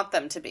kids want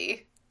them to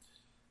be.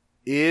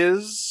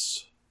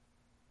 Is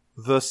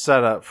the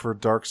setup for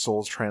Dark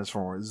Souls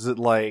Transformers,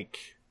 would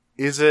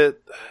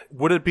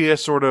it be a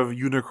sort of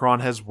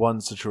Unicron has won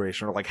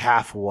situation, or like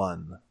half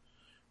won,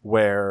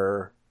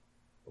 where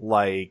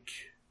like,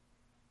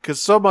 because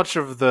so much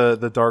of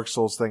the Dark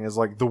Souls thing is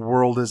like the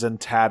world is in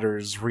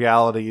tatters,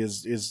 reality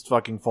is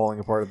fucking falling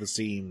apart at the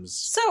seams.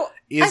 So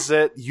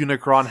it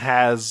Unicron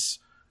has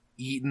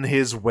eaten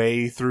his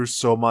way through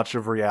so much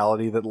of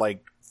reality that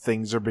like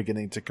things are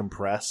beginning to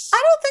compress?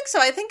 I don't think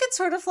so. I think it's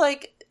sort of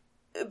like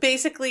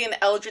basically an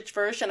Eldritch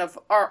version of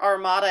our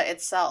Armada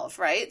itself,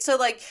 right? So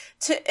like,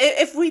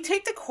 if we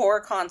take the core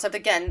concept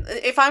again,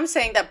 if I'm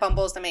saying that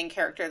Bumble is the main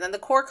character, then the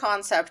core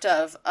concept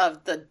of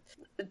the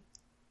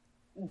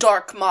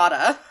Dark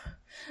Mata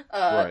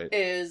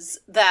is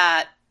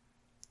that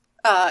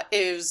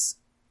is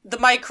the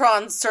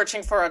Microns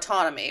searching for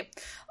autonomy.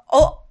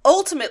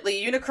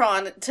 Ultimately,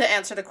 Unicron, to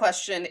answer the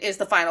question, is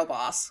the final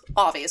boss,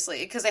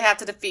 obviously, because they have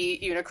to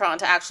defeat Unicron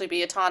to actually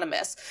be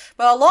autonomous.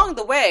 But along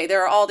the way,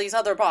 there are all these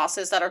other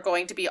bosses that are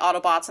going to be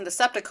Autobots and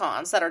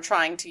Decepticons that are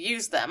trying to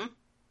use them,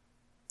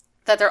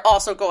 that they're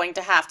also going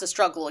to have to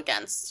struggle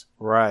against.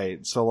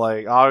 Right. So,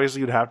 like, obviously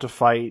you'd have to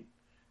fight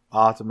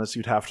Optimus,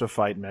 you'd have to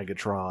fight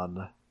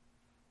Megatron.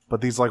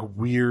 But these, like,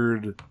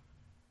 weird...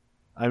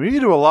 I mean,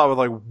 you do a lot with,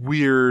 like,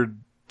 weird,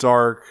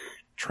 dark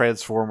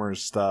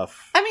Transformers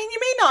stuff. I mean, you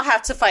may not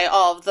have to fight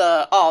all of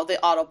the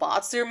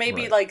Autobots. There may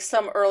be like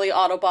some early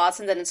Autobots,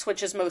 and then it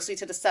switches mostly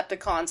to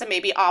Decepticons, and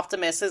maybe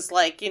Optimus is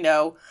like, you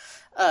know,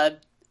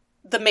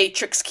 the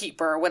Matrix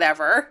Keeper or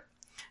whatever.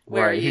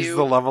 He's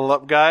the level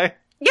up guy.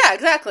 Yeah,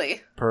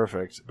 exactly.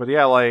 Perfect. But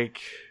yeah, like,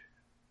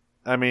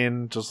 I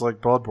mean, just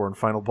like Bloodborne,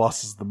 final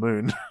boss is the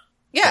moon.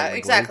 Yeah,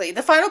 exactly.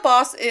 The final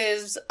boss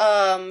is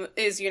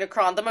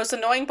Unicron. The most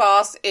annoying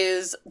boss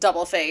is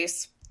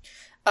Doubleface.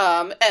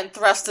 And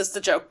Thrust is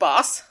the joke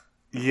boss.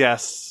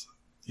 Yes.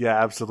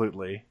 Yeah,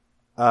 absolutely.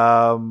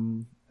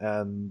 And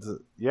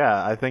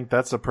yeah, I think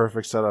that's a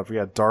perfect setup. We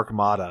got Dark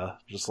Mata,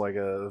 just like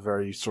a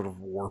very sort of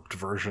warped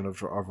version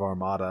of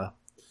Armada.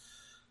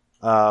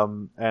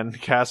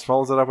 And Cass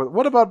follows it up with,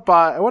 what about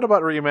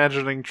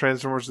reimagining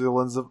Transformers through the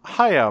lens of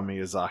Hayao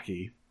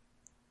Miyazaki?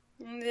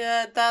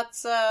 Yeah,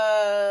 that's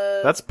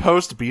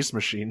post Beast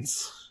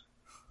Machines.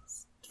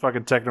 It's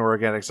fucking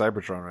techno-organic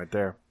Cybertron right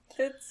there.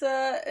 It's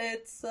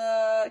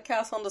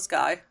Castle in the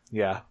Sky.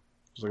 Yeah.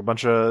 There's like a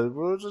bunch of,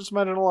 just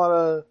imagine a lot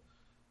of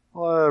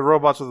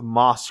robots with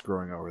moss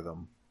growing over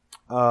them.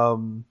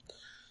 Horn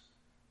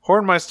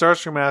My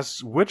Starscream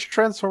asks, which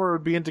Transformer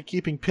would be into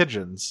keeping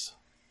pigeons?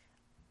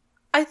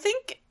 I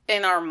think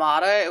in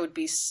Armada, it would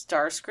be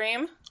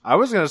Starscream. I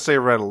was gonna say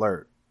Red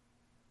Alert.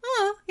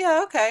 Oh,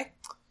 yeah, okay.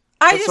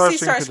 I But just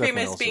see Starscream could Starscream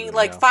definitely as also being be,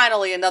 like, yeah.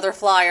 finally another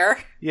flyer.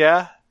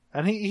 Yeah,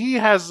 and he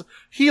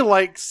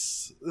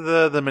likes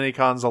the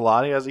minicons a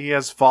lot. He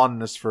has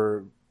fondness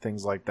for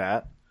things like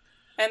that.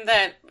 And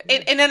then,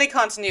 in any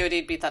continuity,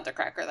 it'd be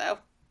Thundercracker, though.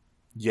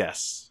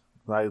 Yes,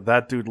 like,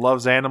 that dude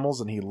loves animals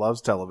and he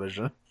loves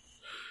television.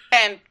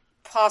 And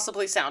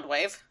possibly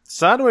Soundwave.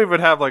 Soundwave would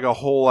have like a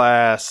whole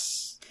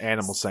ass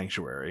animal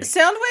sanctuary.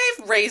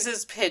 Soundwave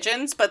raises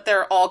pigeons, but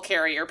they're all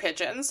carrier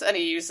pigeons, and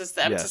he uses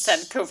them to Yes.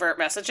 send covert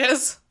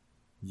messages.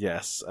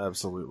 Yes,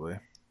 absolutely.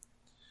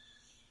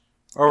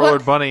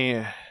 Overlord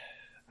Bunny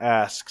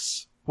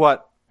asks,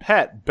 what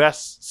pet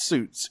best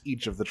suits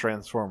each of the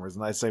Transformers?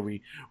 And I say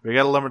we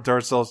gotta limit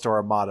ourselves to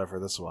Armada for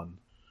this one.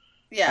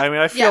 Yeah. I mean,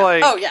 I feel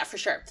like Oh, yeah, for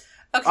sure.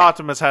 Okay.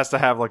 Optimus has to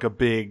have like a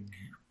big,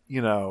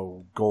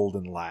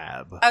 golden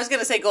lab. I was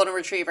gonna say Golden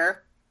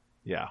Retriever.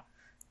 Yeah.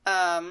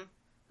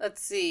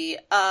 Let's see.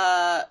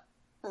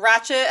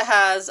 Ratchet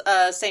has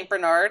Saint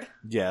Bernard.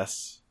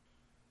 Yes.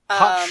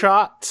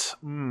 Hotshot.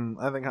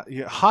 I think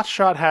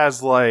Hotshot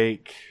has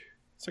like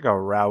it's like a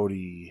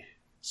rowdy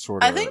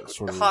sort of. I think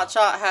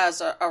Hotshot has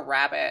a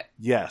rabbit.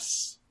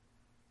 Yes.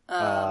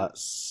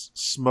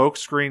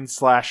 Smokescreen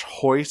 /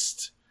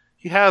 Hoist.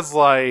 He has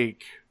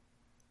like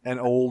an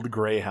old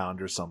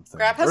greyhound or something.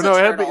 Grab has or a no,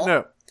 it had turtle.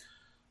 no.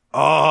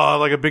 Oh,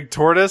 like a big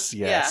tortoise.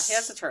 Yes. Yeah, he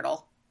has a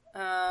turtle.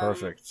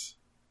 Perfect.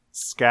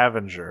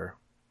 Scavenger.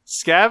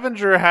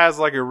 Scavenger has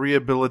like a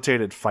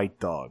rehabilitated fight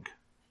dog.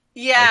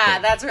 Yeah,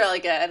 Okay. that's really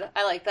good.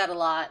 I like that a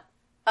lot.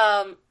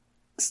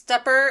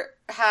 Stepper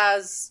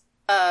has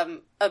a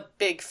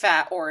big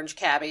fat orange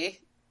cabbie.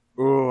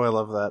 Oh, I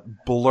love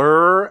that.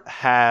 Blur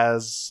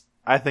has.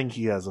 I think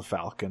he has a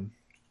falcon.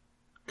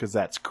 Because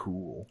that's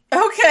cool.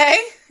 Okay,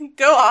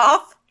 go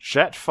off.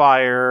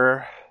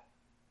 Jetfire.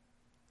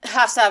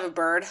 Has to have a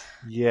bird.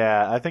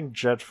 Yeah, I think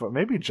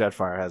maybe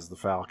Jetfire has the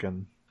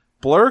falcon.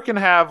 Blur can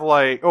have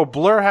like. Oh,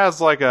 Blur has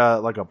like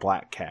a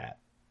black cat.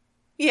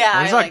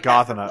 Yeah, He's I not like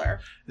goth that for enough. Blur.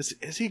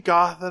 Is he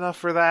goth enough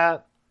for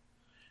that?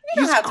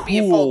 You don't He's have to be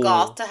a full cool.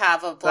 goth to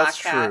have a black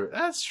That's cat. true.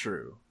 That's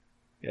true.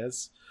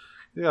 Yes.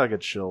 Yeah, like a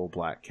chill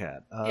black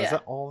cat. Yeah. Is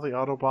that all the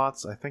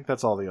Autobots? I think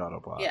that's all the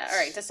Autobots. Yeah,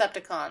 alright,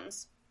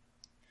 Decepticons.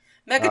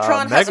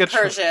 Megatron has a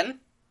Persian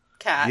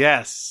cat.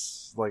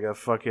 Yes. Like a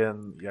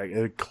fucking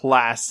a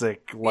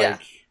classic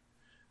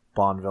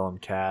Bond villain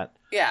cat.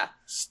 Yeah.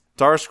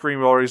 Starscream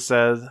we already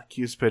said.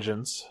 Q's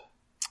pigeons.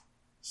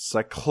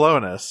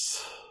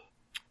 Cyclonus.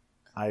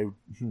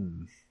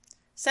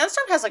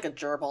 Sandstorm has like a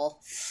gerbil.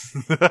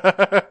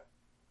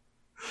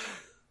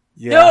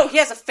 Yeah. No, he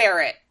has a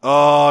ferret.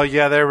 Oh,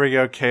 yeah, there we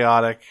go.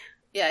 Chaotic.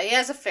 Yeah, he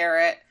has a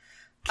ferret.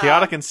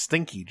 Chaotic and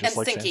Stinky, just And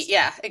like Stinky, Sandstorm.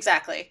 yeah,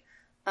 exactly.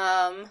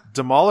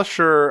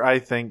 Demolisher, I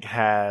think,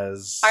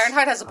 has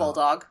Ironhide has a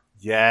bulldog.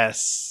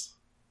 Yes.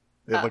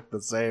 They look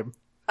the same.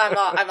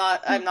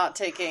 I'm not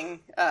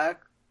taking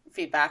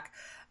feedback.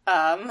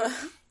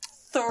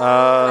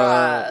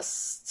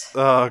 Thrust.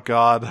 Oh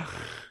god.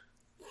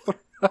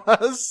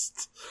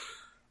 Thrust.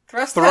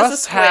 Thrust has a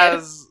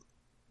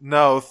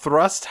squid.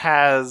 Thrust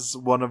has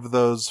one of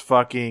those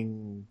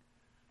fucking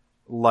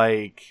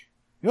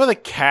the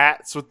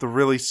cats with the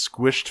really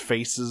squished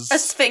faces? A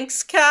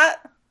sphinx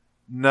cat?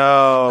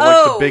 No,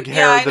 Oh, the big yeah,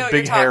 hair, I know the what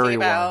big you're talking hairy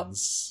about.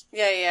 ones.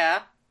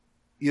 Yeah.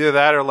 Either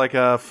that or like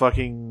a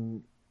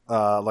fucking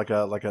like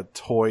a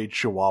toy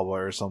chihuahua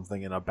or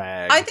something in a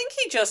bag. I think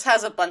he just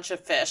has a bunch of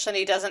fish and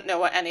he doesn't know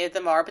what any of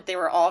them are, but they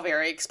were all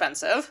very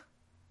expensive.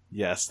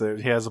 Yes,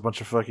 he has a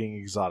bunch of fucking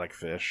exotic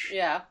fish.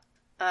 Yeah.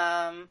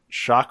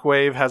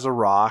 Shockwave has a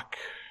rock.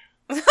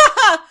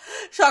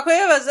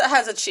 Shockwave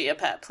has a chia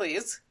pet,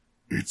 please.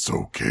 It's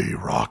okay,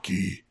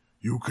 Rocky.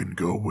 You can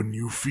go when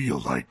you feel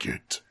like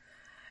it.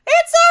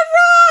 It's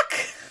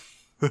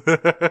a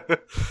rock!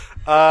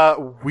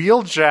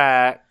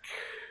 Wheeljack.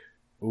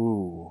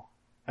 Ooh.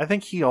 I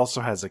think he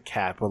also has a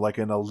cat, but like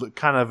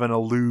kind of an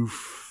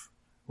aloof,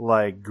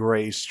 like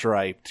gray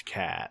striped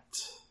cat.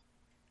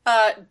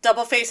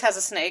 Doubleface has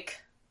a snake.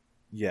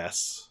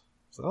 Yes.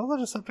 Is that all the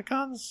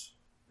Decepticons?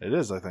 It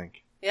is, I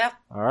think. Yeah.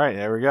 Alright,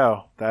 there we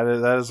go. That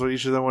is what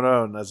each of them would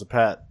own as a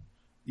pet.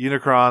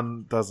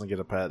 Unicron doesn't get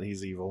a pet,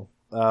 he's evil.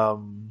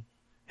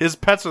 His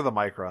pets are the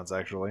Microns,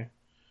 actually.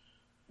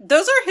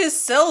 Those are his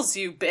cells,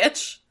 you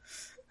bitch.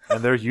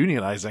 And they're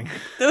unionizing.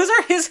 Those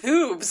are his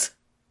hooves.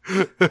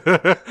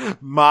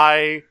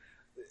 My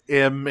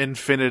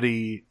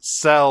Infinity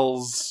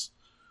cells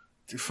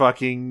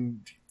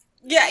fucking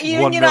Yeah, 1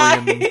 million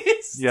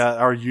unionized.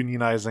 are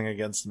unionizing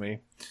against me.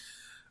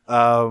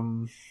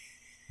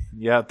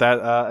 Yeah, that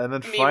and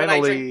then Me when I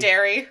drink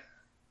dairy.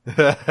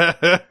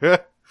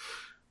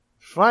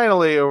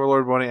 Finally,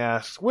 Overlord Bunny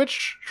asks,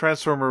 which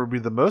Transformer would be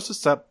the most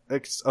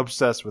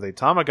obsessed with a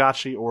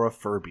Tamagotchi or a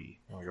Furby?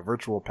 Like a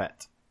virtual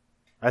pet.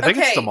 I think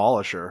it's Okay.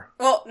 Demolisher.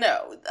 Well,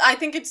 no. I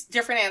think it's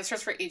different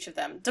answers for each of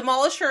them.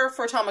 Demolisher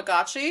for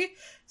Tamagotchi,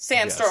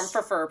 Sandstorm Yes.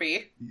 for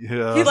Furby.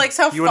 Yeah. He likes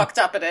how He would- fucked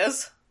up it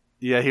is.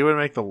 Yeah, he would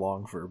make the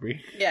long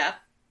Furby. Yeah.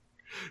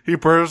 He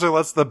purposely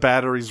lets the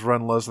batteries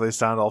run low so they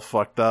sound all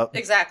fucked up.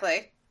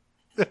 Exactly.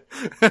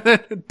 And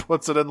then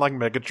puts it in like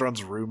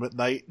Megatron's room at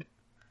night.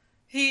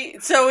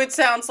 So it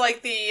sounds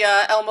like the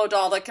Elmo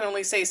doll that can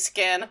only say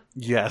skin.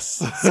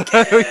 Yes.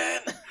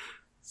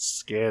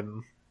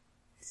 Skin.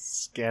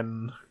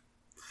 Skin.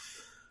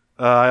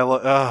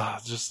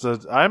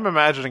 I'm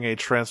imagining a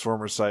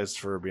Transformer-sized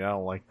Furby. I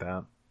don't like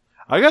that.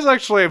 I guess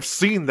actually I've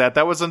seen that.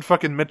 That was in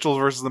fucking Mitchell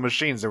vs. the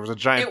Machines. There was a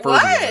giant Furby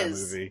in that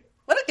movie.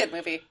 What a good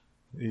movie.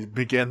 He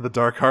began the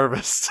Dark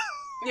Harvest.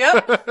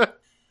 Yep.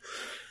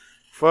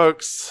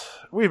 Folks,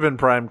 we've been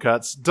Prime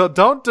Cuts. Don't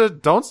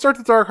start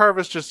the Dark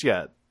Harvest just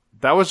yet.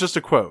 That was just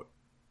a quote.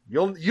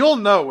 You'll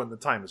know when the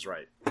time is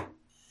right.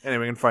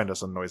 Anyway, you can find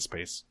us on Noise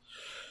Space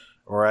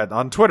or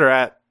on Twitter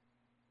at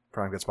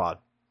Prime Cuts Pod,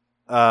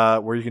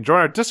 where you can join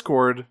our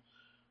Discord.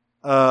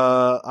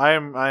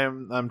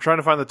 I'm trying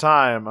to find the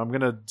time. I'm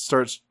gonna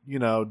start,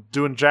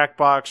 doing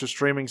Jackbox or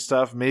streaming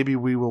stuff. Maybe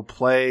we will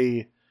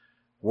play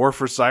War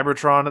for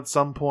Cybertron at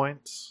some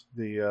point.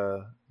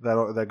 The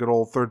that good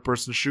old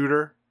third-person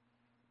shooter,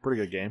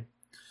 pretty good game.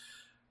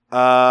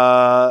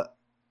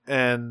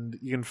 And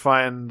you can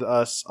find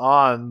us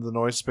on the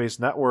Noise Space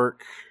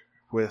Network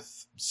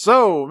with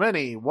so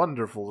many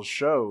wonderful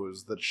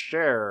shows that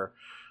share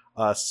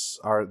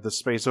the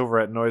space over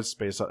at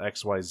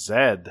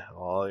noisespace.xyz.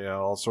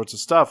 All sorts of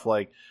stuff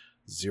like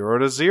 0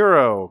 to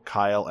 0,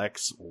 Kyle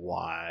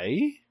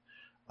XY,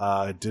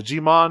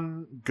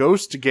 Digimon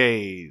Ghost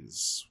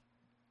Gaze,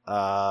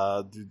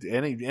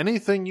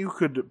 anything you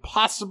could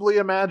possibly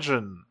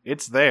imagine,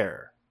 it's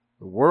there.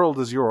 The world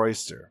is your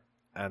oyster.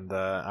 And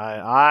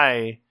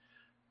I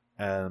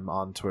am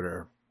on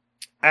Twitter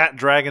at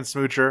Dragon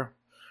Smoocher.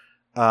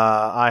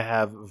 I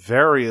have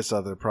various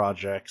other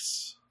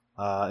projects,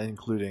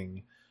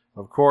 including,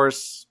 of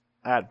course,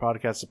 at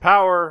Podcast of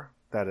Power.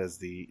 That is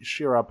the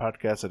She-Ra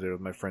podcast I did with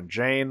my friend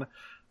Jane.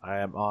 I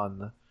am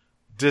on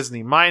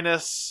Disney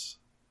Minus,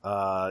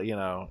 Disney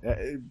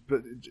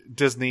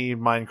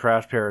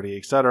Minecraft parody,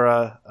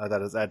 etc.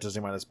 That is at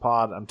Disney Minus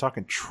Pod. I'm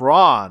talking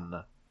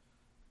Tron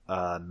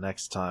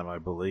next time, I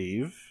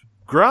believe.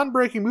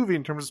 Groundbreaking movie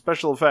in terms of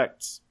special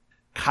effects.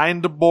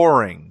 Kinda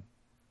boring.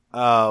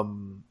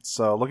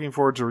 So looking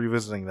forward to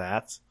revisiting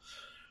that.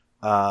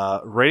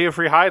 Radio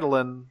Free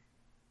Heidelin.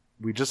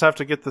 We just have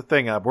to get the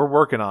thing up. We're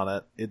working on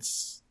it.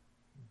 It's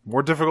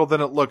more difficult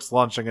than it looks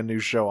launching a new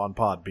show on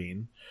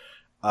Podbean.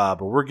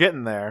 But we're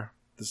getting there.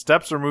 The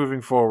steps are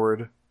moving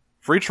forward.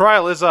 Free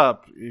trial is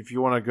up if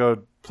you want to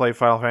go play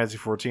Final Fantasy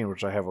XIV,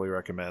 which I heavily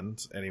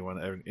recommend anyone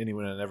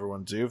and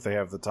everyone do if they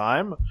have the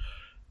time.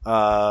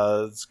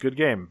 It's a good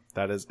game.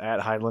 That is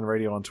at Heidelin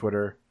Radio on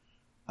Twitter.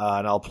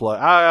 And I'll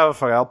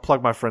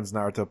plug my friends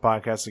Naruto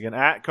podcast again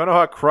at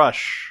Konoha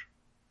Crush.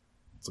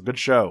 It's a good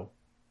show.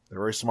 They're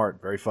very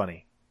smart, very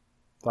funny.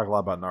 Talk a lot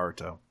about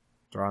Naruto.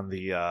 They're on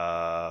the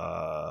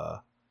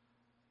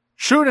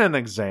Chunin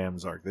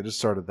exams arc. They just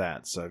started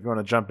that. So if you want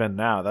to jump in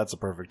now, that's a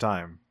perfect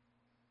time.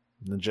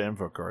 Ninja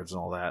info cards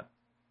and all that.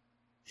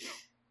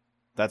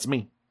 That's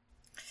me.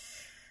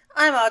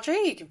 I'm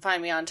Audrey. You can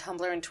find me on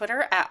Tumblr and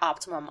Twitter at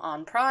Optimum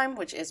on Prime,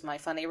 which is my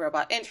funny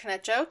robot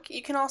internet joke.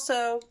 You can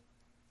also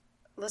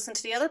listen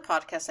to the other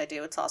podcast I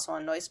do. It's also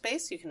on Noise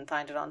Space. You can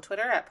find it on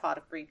Twitter at Pod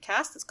of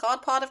Greedcast. It's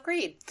called Pod of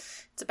Greed.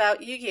 It's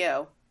about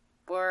Yu-Gi-Oh!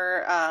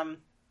 We're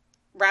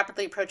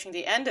rapidly approaching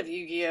the end of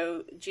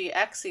Yu-Gi-Oh!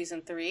 GX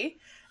Season 3,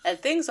 and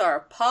things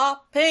are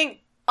popping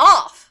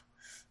off!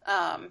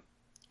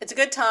 It's a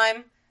good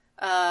time.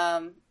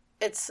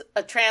 It's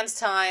a trans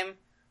time.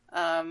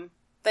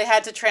 They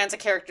had to trans a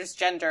character's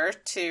gender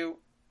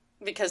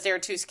because they were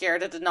too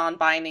scared of the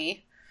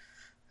non-binary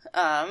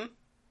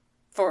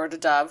for the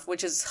dub,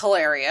 which is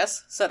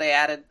hilarious. So they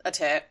added a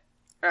tit.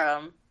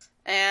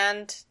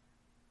 And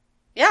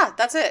yeah,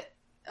 that's it.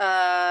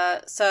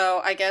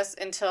 So I guess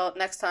until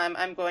next time,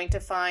 I'm going to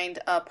find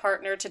a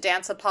partner to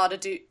dance a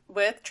pod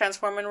with,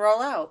 transform and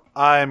roll out.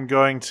 I'm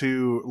going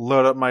to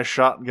load up my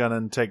shotgun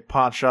and take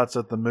pot shots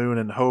at the moon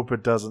and hope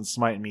it doesn't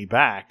smite me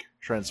back.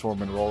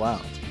 Transform and roll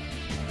out.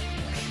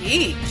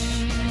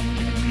 Peach.